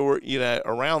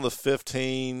around the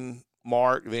 15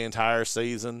 mark the entire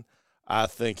season. I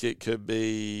think it could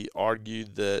be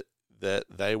argued that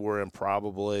they were in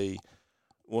probably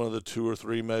one of the 2 or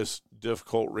 3 most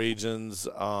difficult regions,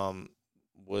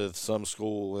 with some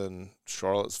school in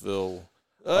Charlottesville.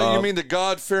 You mean the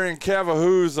God-fearing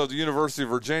Cavahoos of the University of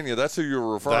Virginia? That's who you're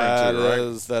referring to,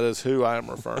 right? That is who I am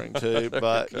referring to.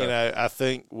 But I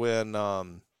think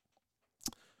when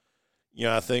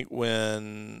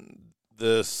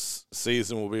this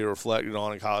season will be reflected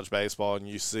on in college baseball, and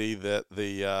you see that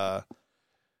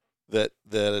that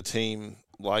a team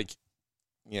like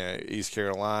East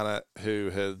Carolina, who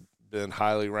had been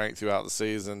highly ranked throughout the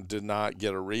season, did not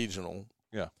get a regional.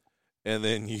 Yeah. And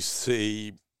then you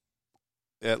see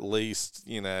at least,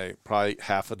 probably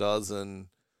half a dozen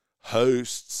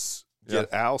hosts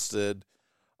get ousted,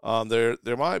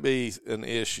 there might be an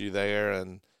issue there.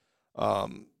 And,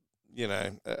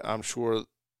 I'm sure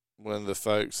when the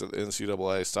folks at the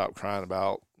NCAA stop crying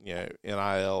about,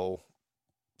 NIL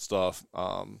stuff,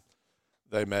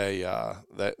 they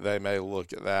may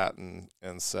look at that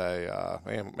and say,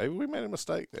 man, maybe we made a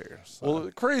mistake there. So. Well,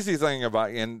 the crazy thing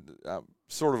about, and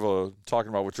sort of talking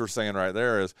about what you're saying right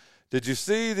there is, did you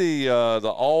see the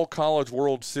All College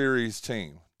World Series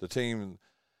team? The team,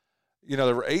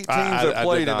 there were 8 teams that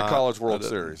played in the College World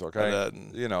Series. Okay,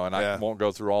 I won't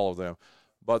go through all of them,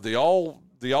 but the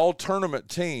all tournament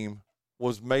team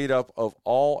was made up of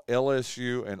all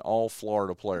LSU and all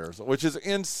Florida players, which is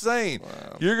insane.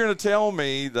 Wow. You're going to tell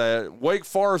me that Wake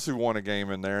Forest, who won a game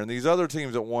in there, and these other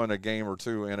teams that won a game or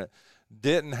two in it,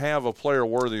 didn't have a player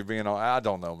worthy of being on? I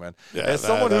don't know, man. Yeah, as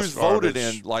someone who's voted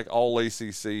in like all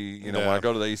ACC, when I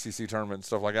go to the ACC tournament and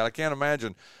stuff like that, I can't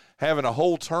imagine having a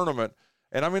whole tournament.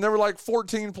 And, I mean, there were like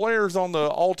 14 players on the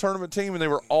all-tournament team, and they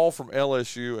were all from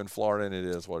LSU and Florida, and it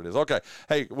is what it is. Okay.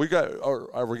 Hey,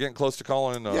 are we getting close to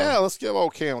calling? Let's give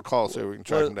old Cam a call so we can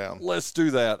track him down. Let's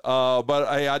do that.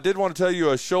 But, hey, I did want to tell you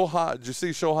did you see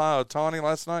Shohei Ohtani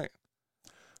last night?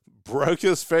 Broke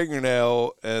his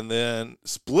fingernail and then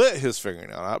split his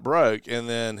fingernail, not broke, and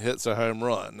then hits a home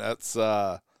run. That's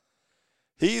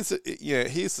he's a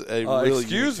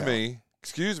really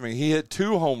Excuse me, he hit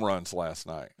 2 home runs last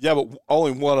night. Yeah, but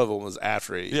only one of them was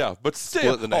after he but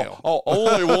still, split the nail.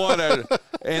 Only one,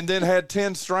 and then had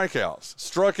 10 strikeouts.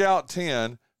 Struck out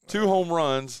 10, 2 home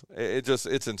runs.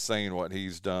 It's insane what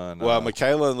he's done. Well,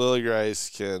 Michaela and Lily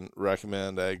Grace can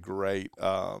recommend a great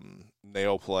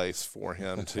nail place for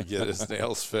him to get his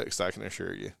nails fixed, I can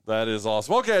assure you. That is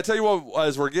awesome. Okay, I tell you what,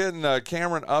 as we're getting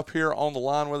Cameron up here on the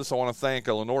line with us, I want to thank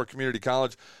Lenoir Community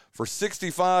College. For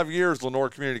 65 years, Lenoir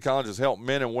Community College has helped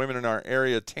men and women in our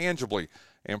area tangibly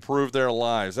improve their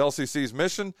lives. LCC's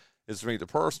mission is to meet the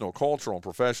personal, cultural, and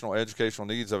professional educational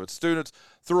needs of its students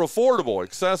through affordable,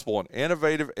 accessible, and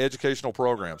innovative educational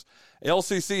programs.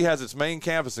 LCC has its main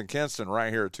campus in Kinston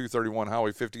right here at 231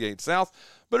 Highway 58 South,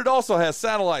 but it also has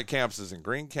satellite campuses in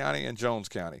Greene County and Jones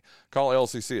County. Call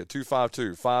LCC at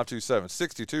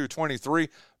 252-527-6223.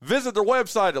 Visit their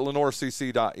website at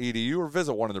lenoircc.edu or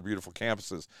visit one of their beautiful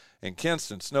campuses in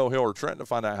Kinston, Snow Hill, or Trenton to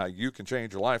find out how you can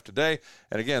change your life today.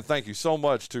 And again, thank you so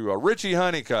much to Richie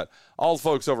Honeycutt, all the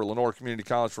folks over at Lenoir Community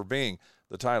College for being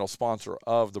the title sponsor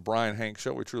of the Bryan Hank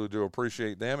Show. We truly do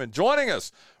appreciate them. And joining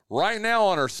us right now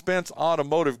on our Spence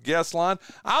Automotive guest line,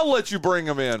 I'll let you bring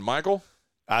them in, Michael.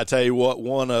 I tell you what,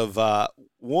 one of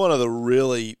the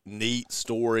really neat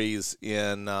stories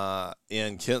in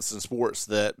Kinston sports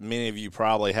that many of you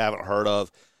probably haven't heard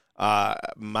of,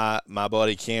 my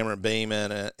buddy Cameron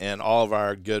Beaman and all of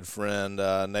our good friend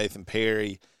Nathan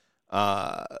Perry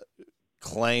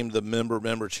claimed the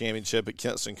member championship at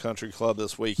Kinston Country Club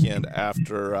this weekend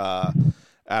after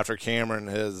Cameron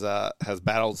has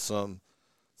battled some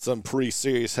pretty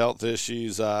serious health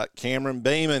issues. Cameron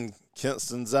Beaman,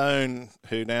 Kinston's own,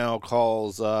 who now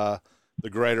calls the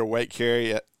greater Wake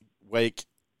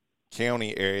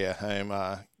County area home.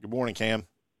 Good morning, Cam.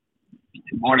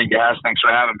 Good morning, guys. Thanks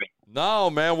for having me. No,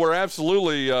 man, we're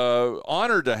absolutely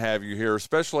honored to have you here,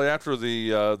 especially after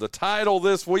the title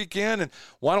this weekend. And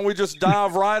why don't we just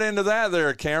dive right into that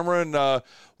there, Cameron? What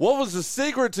was the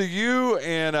secret to you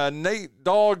and Nate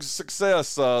Dogg's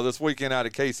success this weekend out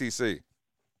at KCC?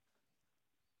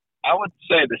 I would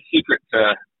say the secret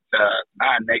to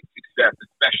my and Nate's success,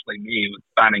 especially me, was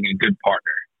finding a good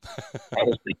partner.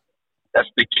 That's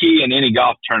the key in any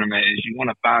golf tournament is you want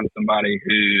to find somebody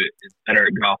who is better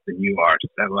at golf than you are. So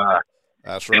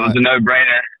that's right. It was a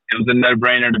no-brainer. It was a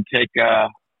no-brainer to pick my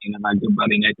good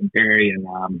buddy Nathan Perry,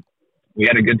 and we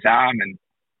had a good time, and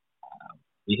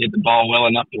we hit the ball well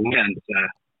enough to win. So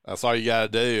that's all you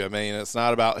got to do. I mean, it's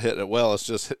not about hitting it well; it's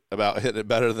just about hitting it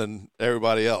better than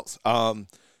everybody else.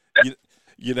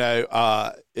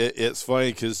 It's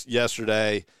funny because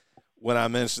yesterday when I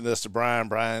mentioned this to Bryan,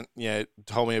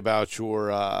 told me about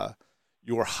your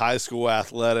high school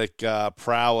athletic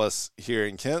prowess here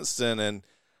in Kinston. And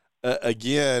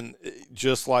again,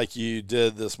 just like you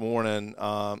did this morning,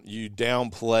 you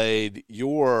downplayed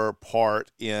your part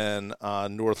in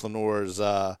North Lenoir's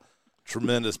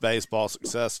tremendous baseball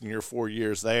success in your 4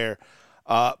 years there.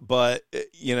 But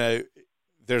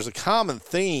there's a common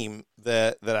theme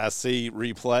that I see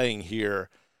replaying here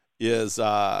is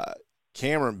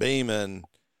Cameron Beaman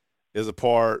is a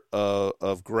part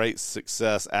of great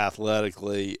success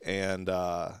athletically, and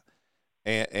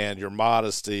your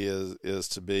modesty is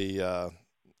to be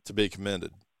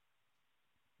commended.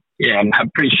 Yeah, and I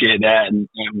appreciate that. And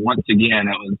once again,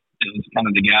 it was kind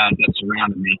of the guys that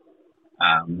surrounded me.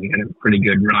 We had a pretty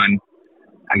good run.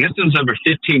 I guess it was over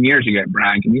 15 years ago,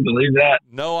 Bryan. Can you believe that?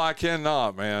 No, I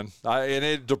cannot, man. And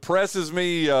it depresses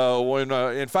me when,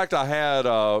 in fact, I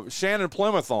had Shannon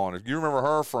Plymouth on. If you remember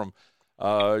her from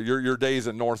your days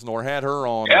at North North, had her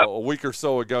on a week or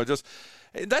so ago.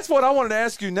 That's what I wanted to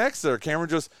ask you next there, Cameron.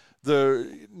 Just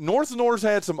the North's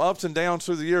had some ups and downs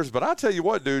through the years, but I tell you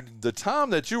what, dude, the time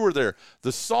that you were there,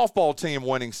 the softball team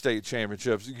winning state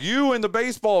championships, you and the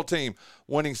baseball team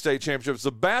winning state championships,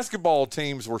 the basketball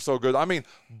teams were so good. I mean,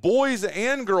 boys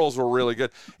and girls were really good.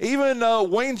 Even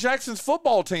Wayne Jackson's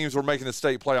football teams were making the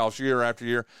state playoffs year after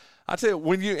year. I tell you,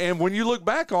 when you look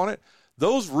back on it,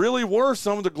 those really were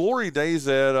some of the glory days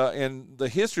that in the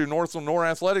history of North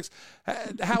athletics.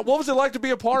 What was it like to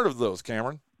be a part of those,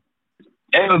 Cameron?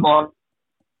 It was long.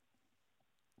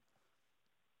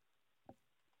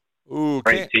 Ooh,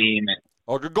 great team.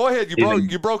 Oh, go ahead.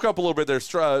 You broke up a little bit there.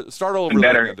 Start over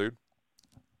again, dude.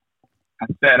 I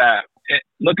said,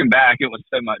 looking back, it was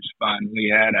so much fun.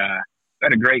 We had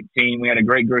a great team. We had a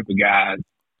great group of guys.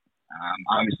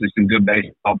 Obviously, some good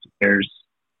baseball players,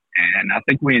 and I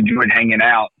think we enjoyed hanging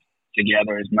out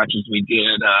together as much as we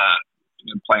did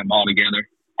playing ball together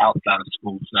outside of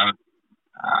school. So.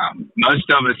 Most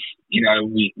of us,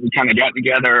 we kind of got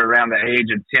together around the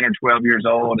age of 10 or 12 years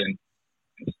old and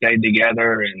stayed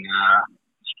together and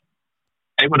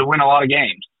able to win a lot of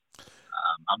games.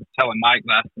 I was telling Mike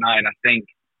last night, I think,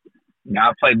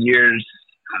 I played years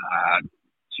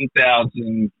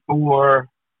 2004,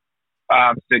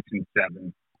 5, 6, and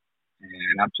 7.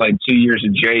 And I played 2 years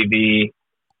of JV.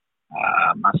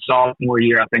 My sophomore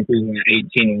year, I think we went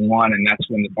 18-1, and that's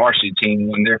when the varsity team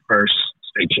won their first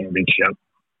state championship.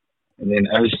 And then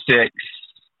 06,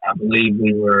 I believe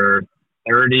we were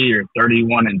 30 or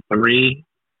 31-3,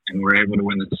 and we were able to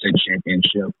win the state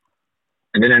championship.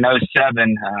 And then in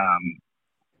 07,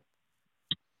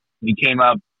 we came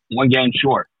up one game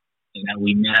short.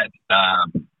 We met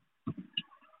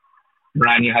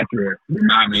Bryan, you have to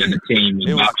remind me of the team.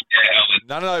 It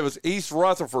was East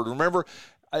Rutherford. Remember?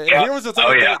 Here was the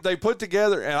thing they put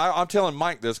together, and I'm telling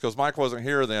Mike this because Mike wasn't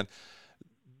here then.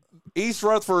 East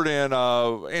Rutherford and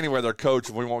anyway, their coach,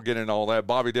 we won't get into all that,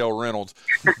 Bobby Dale Reynolds.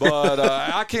 But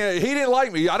I can't. He didn't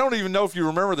like me. I don't even know if you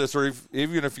remember this or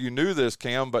even if you knew this,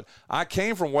 Cam. But I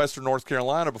came from Western North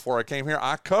Carolina before I came here.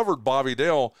 I covered Bobby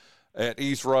Dale at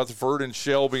East Rutherford and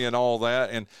Shelby and all that,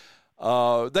 and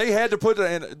they had to put,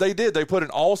 and they did. They put an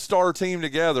all-star team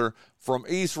together from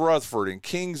East Rutherford and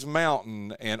Kings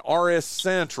Mountain and RS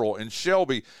Central and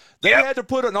Shelby. They had to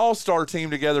put an all-star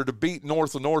team together to beat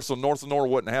North of North so North of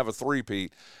North wouldn't have a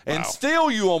three-peat. And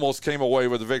still you almost came away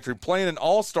with a victory playing an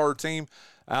all-star team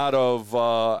out of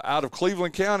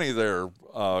Cleveland County there,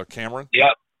 Cameron.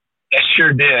 Yep, they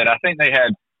sure did. I think they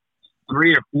had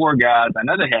 3 or 4 guys. I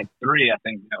know they had 3, I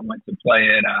think, that went to play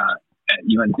at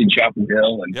UNC Chapel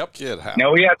Hill. And,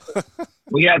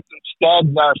 we had some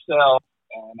studs ourselves.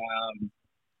 And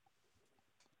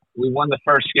we won the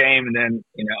first game, and then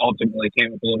ultimately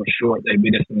came up a little short. They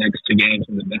beat us the next 2 games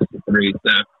in the best of 3.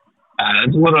 So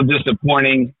it's a little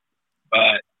disappointing,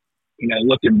 but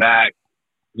looking back,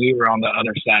 we were on the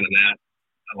other side of that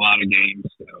a lot of games.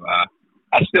 So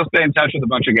I still stay in touch with a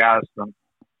bunch of guys from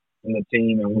the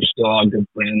team, and we're still all good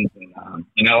friends.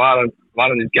 And a lot of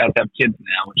these guys have kids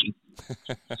now, which is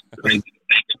crazy to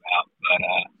think about. But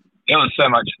it was so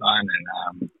much fun,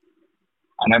 and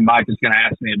I know Mike is going to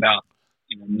ask me about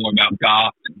more about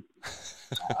golf. And,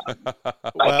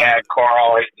 my dad,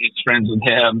 Carl, he's friends with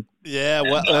him. Yeah,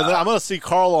 well, and I'm going to see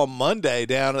Carl on Monday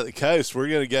down at the coast. We're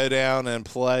going to go down and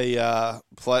play a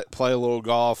little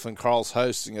golf, and Carl's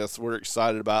hosting us. We're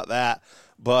excited about that.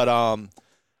 But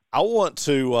I want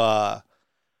to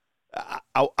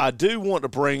I do want to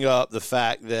bring up the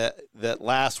fact that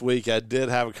last week I did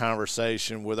have a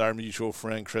conversation with our mutual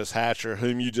friend Chris Hatcher,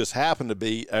 whom you just happened to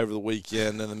beat over the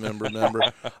weekend in the member,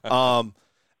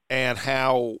 and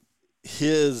how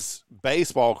his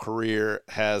baseball career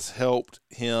has helped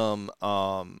him.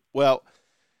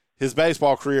 His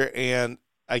baseball career, and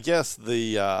I guess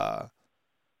the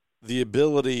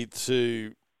ability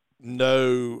to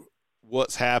know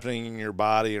what's happening in your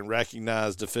body and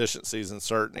recognize deficiencies in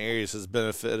certain areas has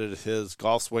benefited his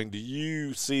golf swing. Do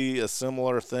you see a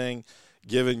similar thing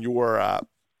given your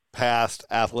past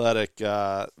athletic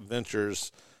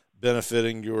ventures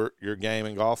benefiting your game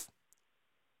in golf?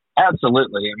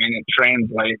 Absolutely. I mean, it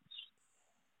translates.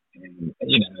 And,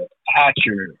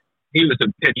 Hatcher, he was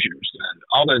a pitcher. So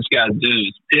all those guys do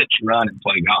is pitch, run, and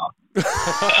play golf.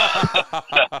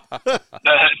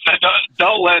 So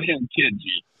don't let him kid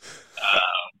you.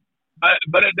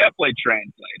 but it definitely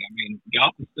translates. I mean,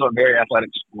 golf is still a very athletic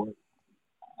sport.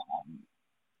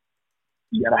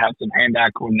 You got to have some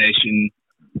hand-eye coordination,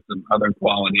 some other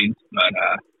qualities. But,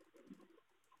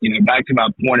 back to my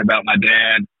point about my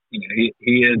dad, he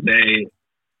is a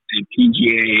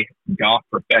PGA golf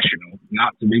professional,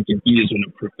 not to be confused with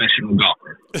a professional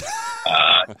golfer.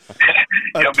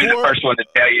 He'll be the first one to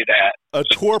tell you that. A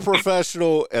tour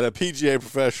professional and a PGA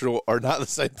professional are not the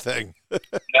same thing. No,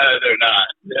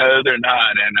 they're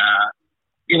not. And,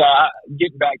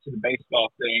 getting back to the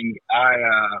baseball thing,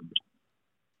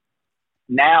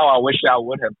 now I wish I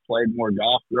would have played more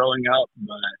golf growing up,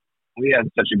 but we had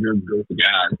such a good group of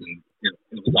guys, and it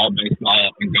was all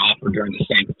baseball and golf were during the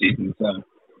same season, so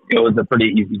it was a pretty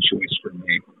easy choice for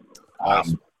me.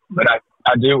 Awesome. But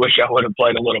I do wish I would have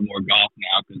played a little more golf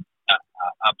now because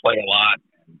I play a lot,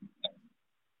 and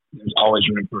there's always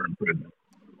room for improvement.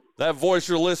 That voice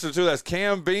you're listening to, that's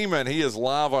Cam Beaman. He is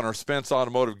live on our Spence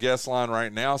Automotive guest line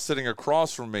right now. Sitting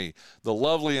across from me, the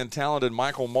lovely and talented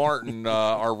Michael Martin,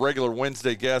 our regular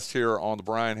Wednesday guest here on the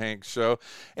Bryan Hanks Show.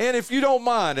 And if you don't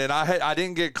mind, and I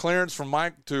didn't get clearance from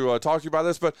Mike to talk to you about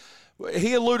this, but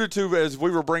he alluded to, as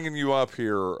we were bringing you up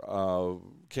here,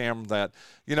 Cam, that,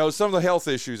 some of the health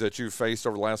issues that you've faced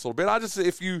over the last little bit.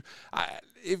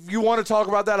 If you want to talk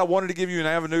about that, I wanted to give you an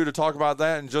avenue to talk about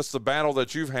that and just the battle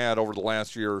that you've had over the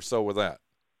last year or so with that.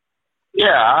 Yeah,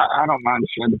 I don't mind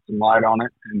shedding some light on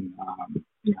it, and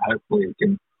hopefully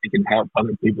it can help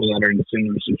other people that are in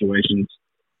similar situations.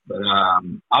 But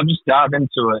I'll just dive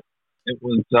into it. It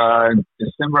was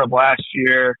December of last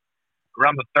year,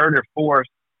 around the 3rd or 4th.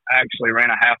 I actually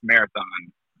ran a half marathon.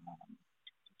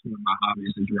 One of my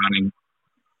hobbies is running,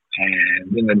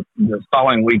 and then the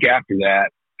following week after that,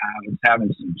 I was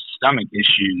having some stomach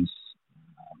issues.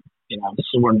 I was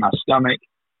sore in my stomach,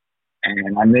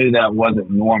 and I knew that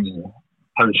wasn't normal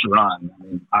post-run. I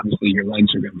mean, obviously your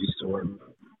legs are going to be sore.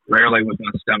 Rarely was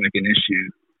my stomach an issue.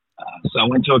 So I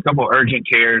went to a couple urgent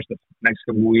cares the next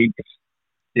couple weeks.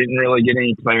 Didn't really get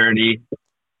any clarity.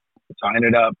 So I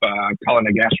ended up calling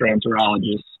a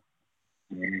gastroenterologist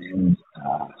and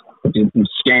did some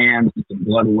scans, did some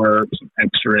blood work, some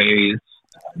x-rays,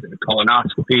 did a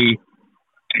colonoscopy.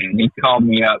 And he called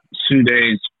me up 2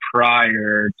 days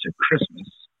prior to Christmas.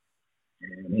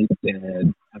 And he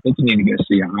said, I think you need to go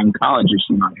see an oncologist.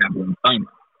 You might have lymphoma.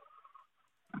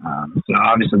 So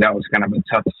obviously that was kind of a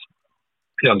tough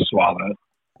pill to swallow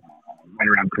right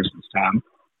around Christmas time.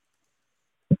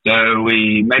 So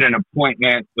we made an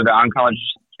appointment with the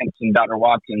oncologist, Kinston, Dr.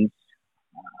 Watkins,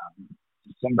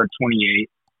 December 28th.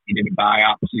 He did a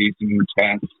biopsy, some more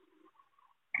tests.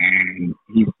 And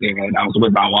he said, I was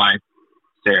with my wife,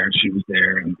 Sarah, she was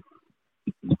there, and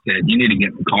he said, you need to get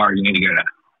in the car, you need to go to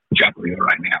Chapel Hill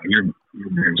right now. You're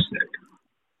very sick.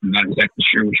 I'm not exactly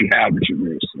sure what you have, but you're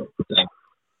very sick. So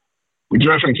we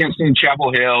drove from Kinston to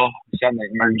Chapel Hill, sat in the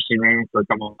emergency room for a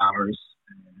couple of hours,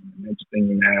 and the next thing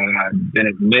you know, I'd been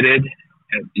admitted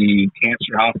at the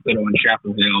cancer hospital in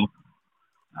Chapel Hill.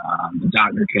 The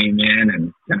doctor came in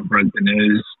and kind of broke the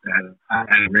news that I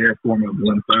had a rare form of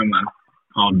lymphoma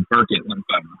called Burkitt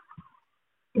lymphoma,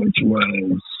 which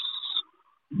was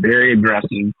very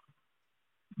aggressive,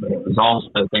 but it was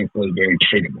also, thankfully, very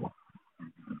treatable.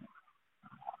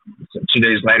 So 2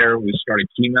 days later, we started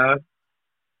chemo.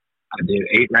 I did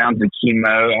 8 rounds of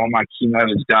chemo. All my chemo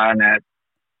was done at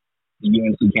the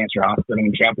UNC Cancer Hospital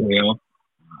in Chapel Hill.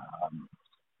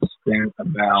 Spent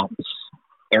about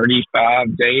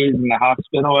 35 days in the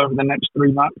hospital over the next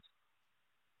 3 months.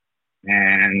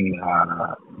 And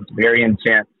it's very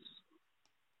intense.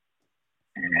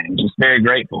 And just very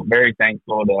grateful, very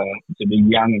thankful to be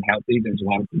young and healthy. There's a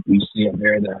lot of people you see up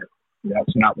there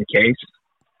that's not the case.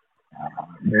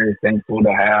 Very thankful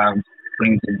to have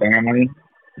friends and family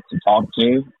to talk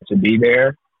to be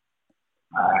there.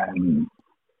 I'm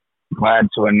glad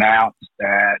to announce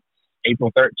that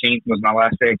April 13th was my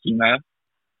last day of chemo.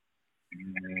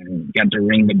 And got to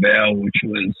ring the bell, which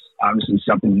was obviously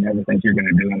something you never think you're going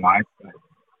to do in life. But,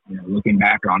 looking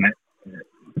back on it,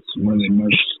 it's one of the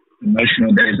most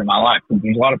emotional days of my life.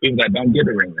 There's a lot of people that don't get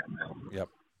to ring that bell. Yep.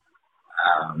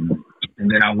 And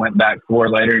then I went back 4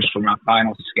 weeks later for my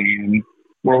final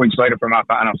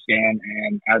scan,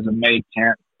 and as of May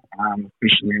 10th, I'm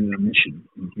officially in remission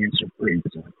and cancer-free.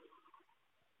 So,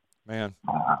 man,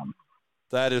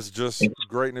 that is just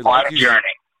great news. Quite a journey.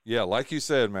 Yeah, like you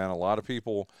said, man, a lot of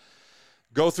people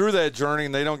go through that journey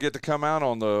and they don't get to come out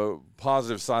on the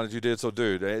positive side that you did. So,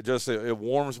 dude, it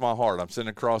warms my heart. I'm sitting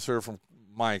across here from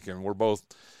Mike, and we're both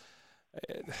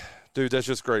Dude, that's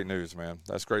just great news, man.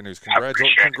 That's great news.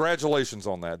 Congratulations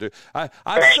on that, dude. I'd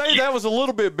say that was a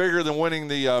little bit bigger than winning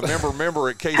the member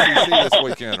at KCC this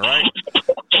weekend, right?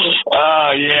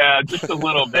 Yeah, just a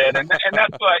little bit. And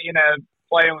that's what,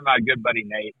 playing with my good buddy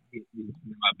Nate, he's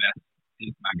my best.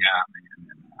 He's my guy, man.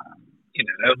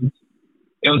 And,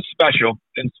 it was special.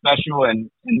 It was special. And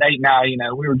Nate and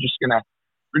I, we were just gonna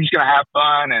have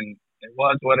fun, and it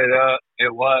was what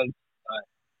it was.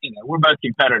 We're both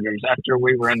competitors. After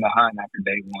we were in the hunt after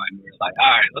day one, we were like,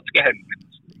 all right, let's go ahead and win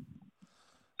this week.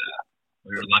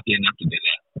 We were lucky enough to do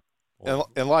that.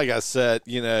 And like I said,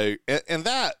 and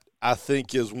that I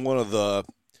think is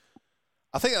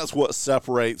I think that's what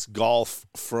separates golf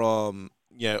from,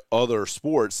 other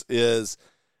sports is,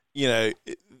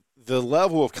 the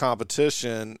level of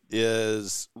competition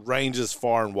ranges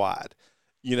far and wide.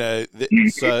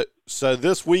 So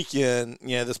this weekend,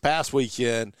 this past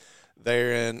weekend,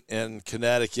 they're in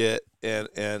Connecticut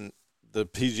and the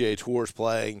PGA Tour's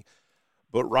playing.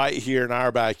 But right here in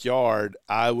our backyard,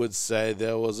 I would say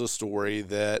there was a story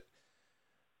that,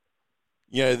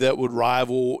 that would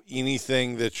rival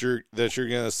anything that you're going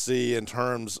to see in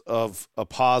terms of a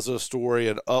positive story,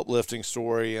 an uplifting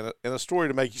story, and a story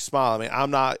to make you smile. I mean,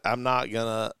 I'm not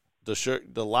going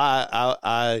to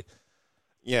lie.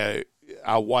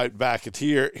 I wiped back a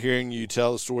tear hearing you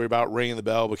tell the story about ringing the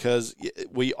bell, because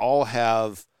we all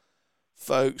have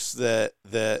folks that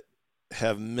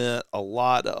have meant a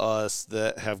lot to us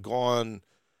that have gone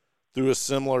through a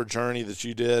similar journey that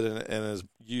you did, and as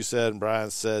you said and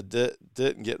Bryan said,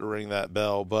 didn't get to ring that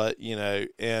bell. But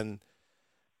and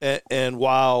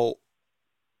while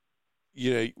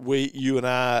you and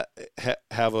I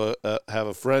have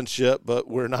a friendship, but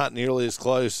we're not nearly as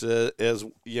close as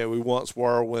we once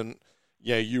were when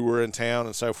you were in town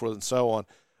and so forth and so on.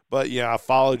 But I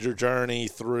followed your journey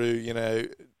through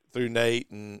through Nate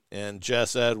and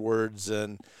Jess Edwards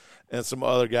and some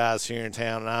other guys here in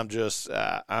town, and I'm just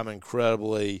I'm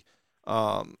incredibly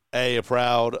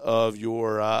proud of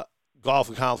your golf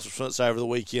accomplishments over the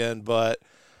weekend, but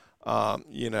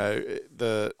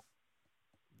the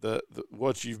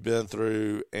what you've been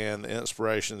through and the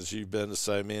inspirations you've been to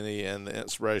so many, and the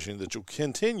inspiration that you'll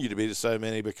continue to be to so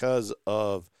many because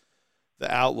of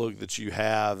the outlook that you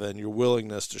have and your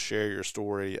willingness to share your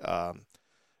story.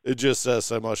 It just says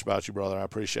so much about you, brother. I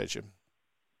appreciate you.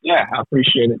 Yeah, I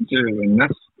appreciate it too.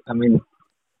 And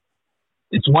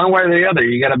it's one way or the other.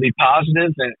 You got to be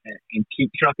positive and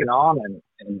keep trucking on.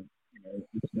 And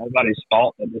it's nobody's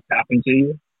fault that this happened to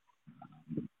you.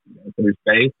 Through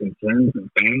faith and friends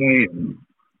and family, and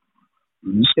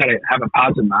you just got to have a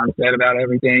positive mindset about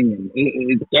everything. And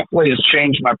it definitely has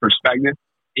changed my perspective,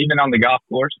 even on the golf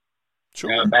course. Sure.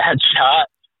 A bad shot,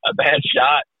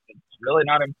 it's really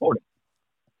not important.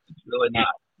 It's really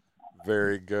not.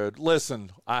 Very good.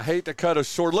 Listen, I hate to cut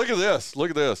us short. Look at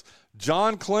this.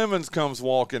 John Clemens comes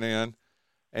walking in,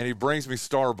 and he brings me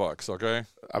Starbucks, okay?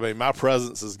 I mean, my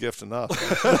presence is gift enough.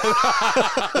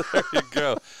 There you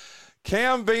go.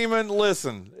 Cam Beaman,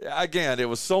 listen, again, it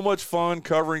was so much fun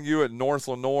covering you at North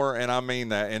Lenoir, and I mean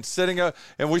that. And sitting up,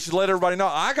 and we should let everybody know,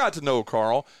 I got to know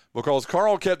Carl because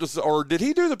Carl kept us, or did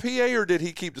he do the PA or did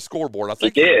he keep the scoreboard? I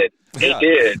think he did. He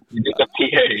did. He did the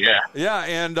PA, yeah. Yeah,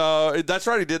 and that's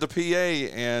right, he did the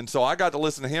PA, and so I got to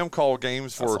listen to him call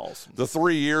games for the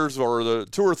 3 years or the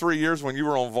 2 or 3 years when you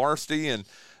were on varsity, and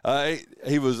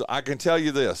he was, I can tell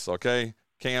you this, okay,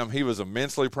 Cam, he was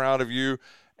immensely proud of you.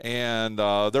 And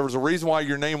there was a reason why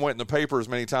your name went in the paper as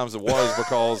many times as it was,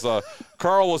 because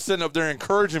Carl was sitting up there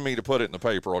encouraging me to put it in the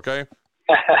paper, okay?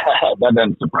 That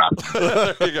doesn't surprise me.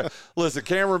 There you go. Listen,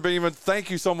 Cameron Beaman, thank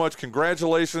you so much.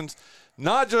 Congratulations,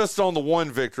 not just on the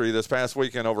one victory this past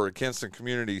weekend over at Kinston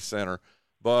Community Center,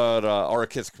 but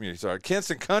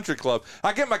Kinston Country Club.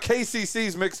 I get my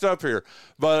KCCs mixed up here,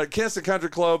 but Kinston Country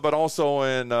Club, but also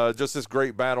in just this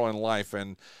great battle in life.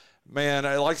 And man,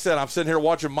 like I said, I'm sitting here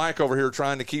watching Mike over here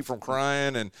trying to keep from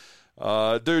crying. And,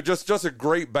 dude, just a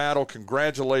great battle.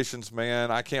 Congratulations, man.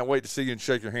 I can't wait to see you and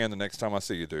shake your hand the next time I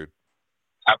see you, dude.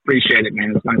 I appreciate it,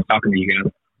 man. It's nice talking to you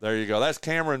guys. There you go. That's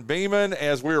Cameron Beaman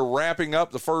as we're wrapping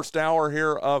up the first hour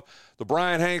here of the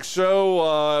Bryan Hanks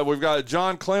Show. We've got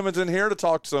John Clemens in here to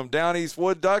talk to some Down East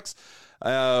Wood Ducks.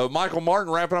 Michael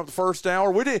Martin wrapping up the first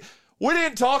hour. We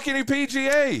didn't talk any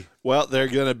PGA. Well, they're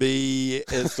going to be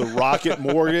it's the Rocket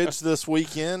Mortgage this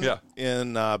weekend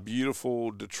in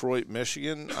beautiful Detroit,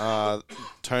 Michigan.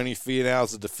 Tony Finau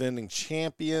is the defending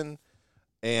champion,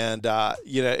 and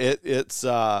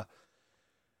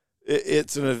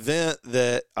it's an event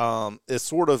that it's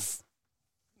sort of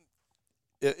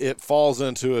it falls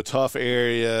into a tough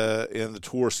area in the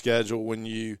tour schedule when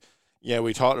you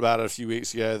we talked about it a few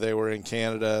weeks ago. They were in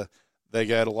Canada. They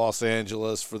go to Los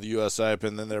Angeles for the U.S.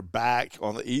 Open. Then they're back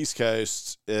on the East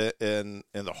Coast in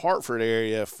the Hartford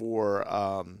area for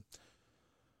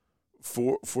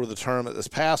the tournament this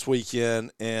past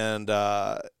weekend, and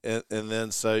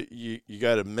then so you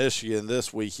go to Michigan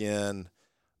this weekend,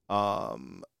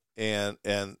 and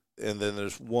then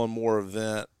there's one more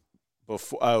event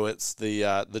before. Oh, it's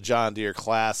the John Deere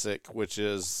Classic, which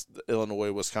is the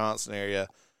Illinois, Wisconsin area,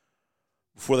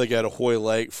 before they go to Hoy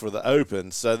Lake for the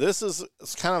Open. So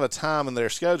it's kind of a time in their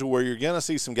schedule where you're going to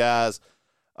see some guys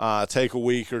take a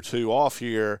week or two off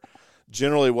here.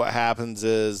 Generally what happens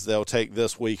is they'll take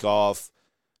this week off,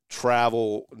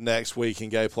 travel next week,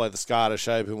 and go play the Scottish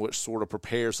Open, which sort of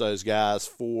prepares those guys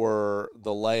for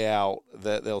the layout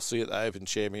that they'll see at the Open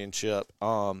Championship.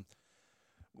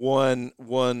 One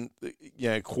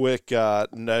quick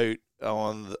note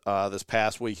on this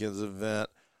past weekend's event.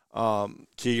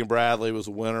 Keegan Bradley was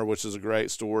a winner, which is a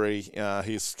great story.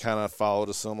 He's kind of followed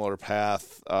a similar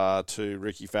path to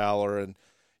Ricky Fowler, and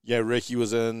Ricky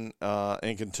was in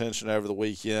contention over the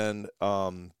weekend,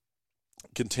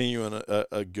 continuing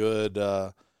a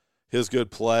good his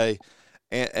good play.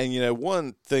 And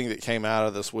one thing that came out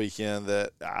of this weekend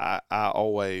that I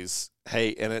always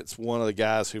hate, and it's one of the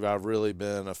guys who I've really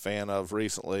been a fan of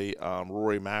recently,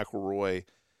 Rory McIlroy,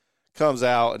 comes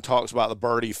out and talks about the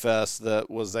birdie fest that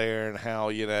was there and how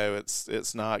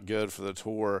it's not good for the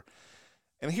tour.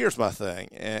 And here's my thing,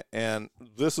 and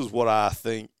this is what I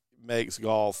think makes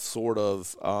golf sort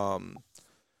of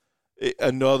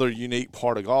another unique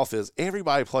part of golf is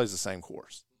everybody plays the same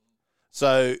course.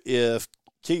 So if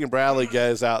Keegan Bradley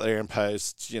goes out there and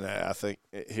posts, I think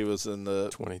he was in the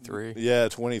 23. Yeah,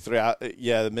 23.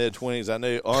 The mid-20s. I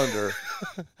knew under.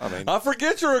 I mean, I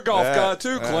forget you're a golf guy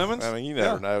too, Clemens. I mean, you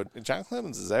never know. John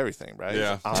Clemens is everything, right?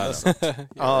 Yeah.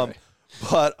 Right.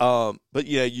 But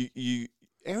you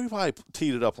everybody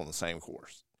teed it up on the same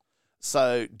course.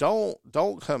 So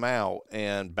don't come out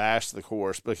and bash the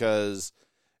course because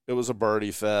it was a birdie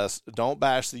fest. Don't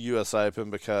bash the U.S. Open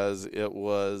because it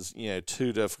was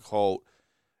too difficult.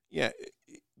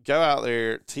 Go out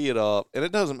there, tee it up, and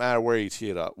it doesn't matter where you tee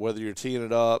it up. Whether you're teeing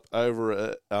it up over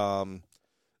at the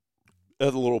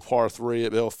little par 3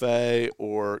 at Bill Fay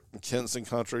or Kinston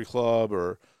Country Club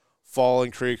or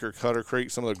Falling Creek or Cutter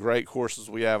Creek, some of the great courses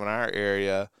we have in our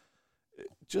area.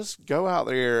 Just go out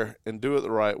there and do it the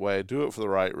right way, do it for the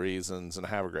right reasons, and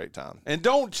have a great time. And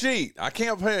don't cheat. I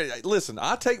can't pay. Listen,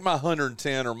 I take my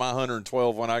 110 or my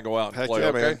 112 when I go out and Heck play. yeah,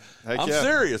 okay, man. Heck I'm yeah.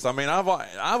 serious. I mean,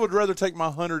 I would rather take my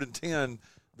 110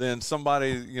 than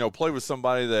somebody play with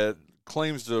somebody that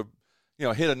claims to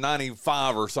hit a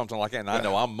 95 or something like that. And I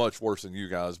know I'm much worse than you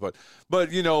guys, but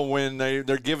when they're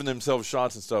giving themselves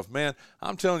shots and stuff, man,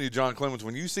 I'm telling you, John Clemens,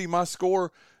 when you see my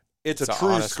score. It's a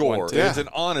true score. It's an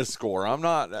honest score. I'm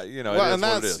not, well, it is and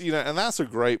that's, what it is. And that's a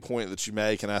great point that you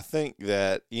make. And I think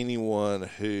that anyone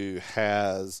who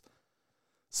has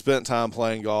spent time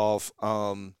playing golf,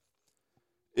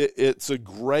 it's a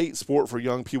great sport for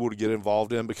young people to get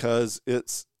involved in because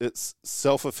it's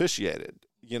self-officiated.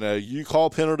 You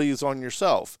call penalties on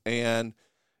yourself. And,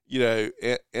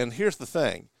 and here's the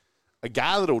thing. A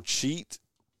guy that'll cheat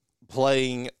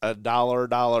playing a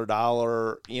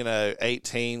 $,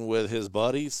 18 with his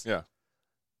buddies. Yeah.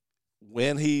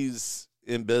 When he's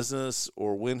in business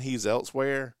or when he's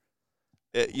elsewhere,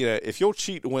 if you'll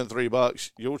cheat to win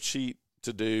 $3, you'll cheat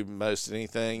to do most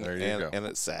anything. There you go. And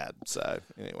it's sad. So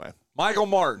anyway, Michael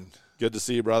Martin. Good to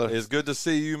see you, brother. It's good to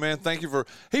see you, man. Thank you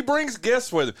he brings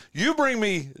guests with him. You bring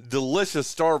me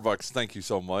delicious Starbucks. Thank you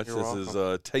so much. You're welcome.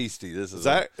 Is tasty. Is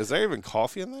there even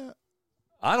coffee in that?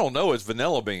 I don't know. It's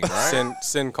vanilla bean, right?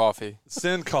 Sin coffee.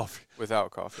 Sin coffee.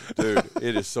 Without coffee. Dude,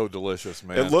 it is so delicious,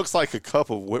 man. It looks like a cup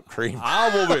of whipped cream.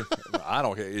 I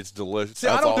don't care. It's delicious. See,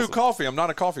 That's I don't do awesome. coffee. I'm not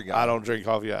a coffee guy. I don't drink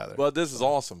coffee either. But this is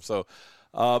awesome. So,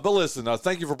 but listen,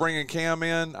 thank you for bringing Cam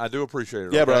in. I do appreciate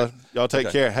it. Yeah, okay? brother. Y'all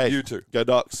take care. Hey, you too. Go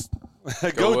Ducks.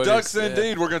 Go Ducks,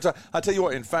 indeed. We're going to talk. I tell you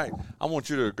what, in fact, I want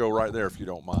you to go right there if you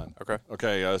don't mind. Okay.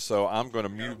 Okay, so I'm going to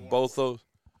mute both those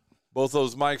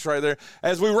mics right there.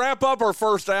 As we wrap up our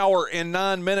first hour in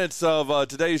 9 minutes of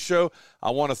today's show,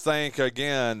 I want to thank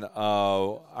again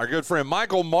our good friend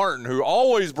Michael Martin, who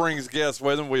always brings guests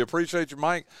with him. We appreciate you,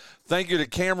 Mike. Thank you to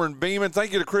Cameron Beaman.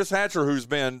 Thank you to Chris Hatcher, who's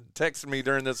been texting me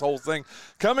during this whole thing.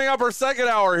 Coming up our second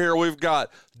hour here, we've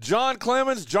got John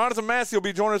Clemens. Jonathan Massey will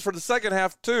be joining us for the second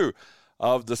half, too,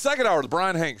 of the second hour of the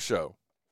Bryan Hanks Show.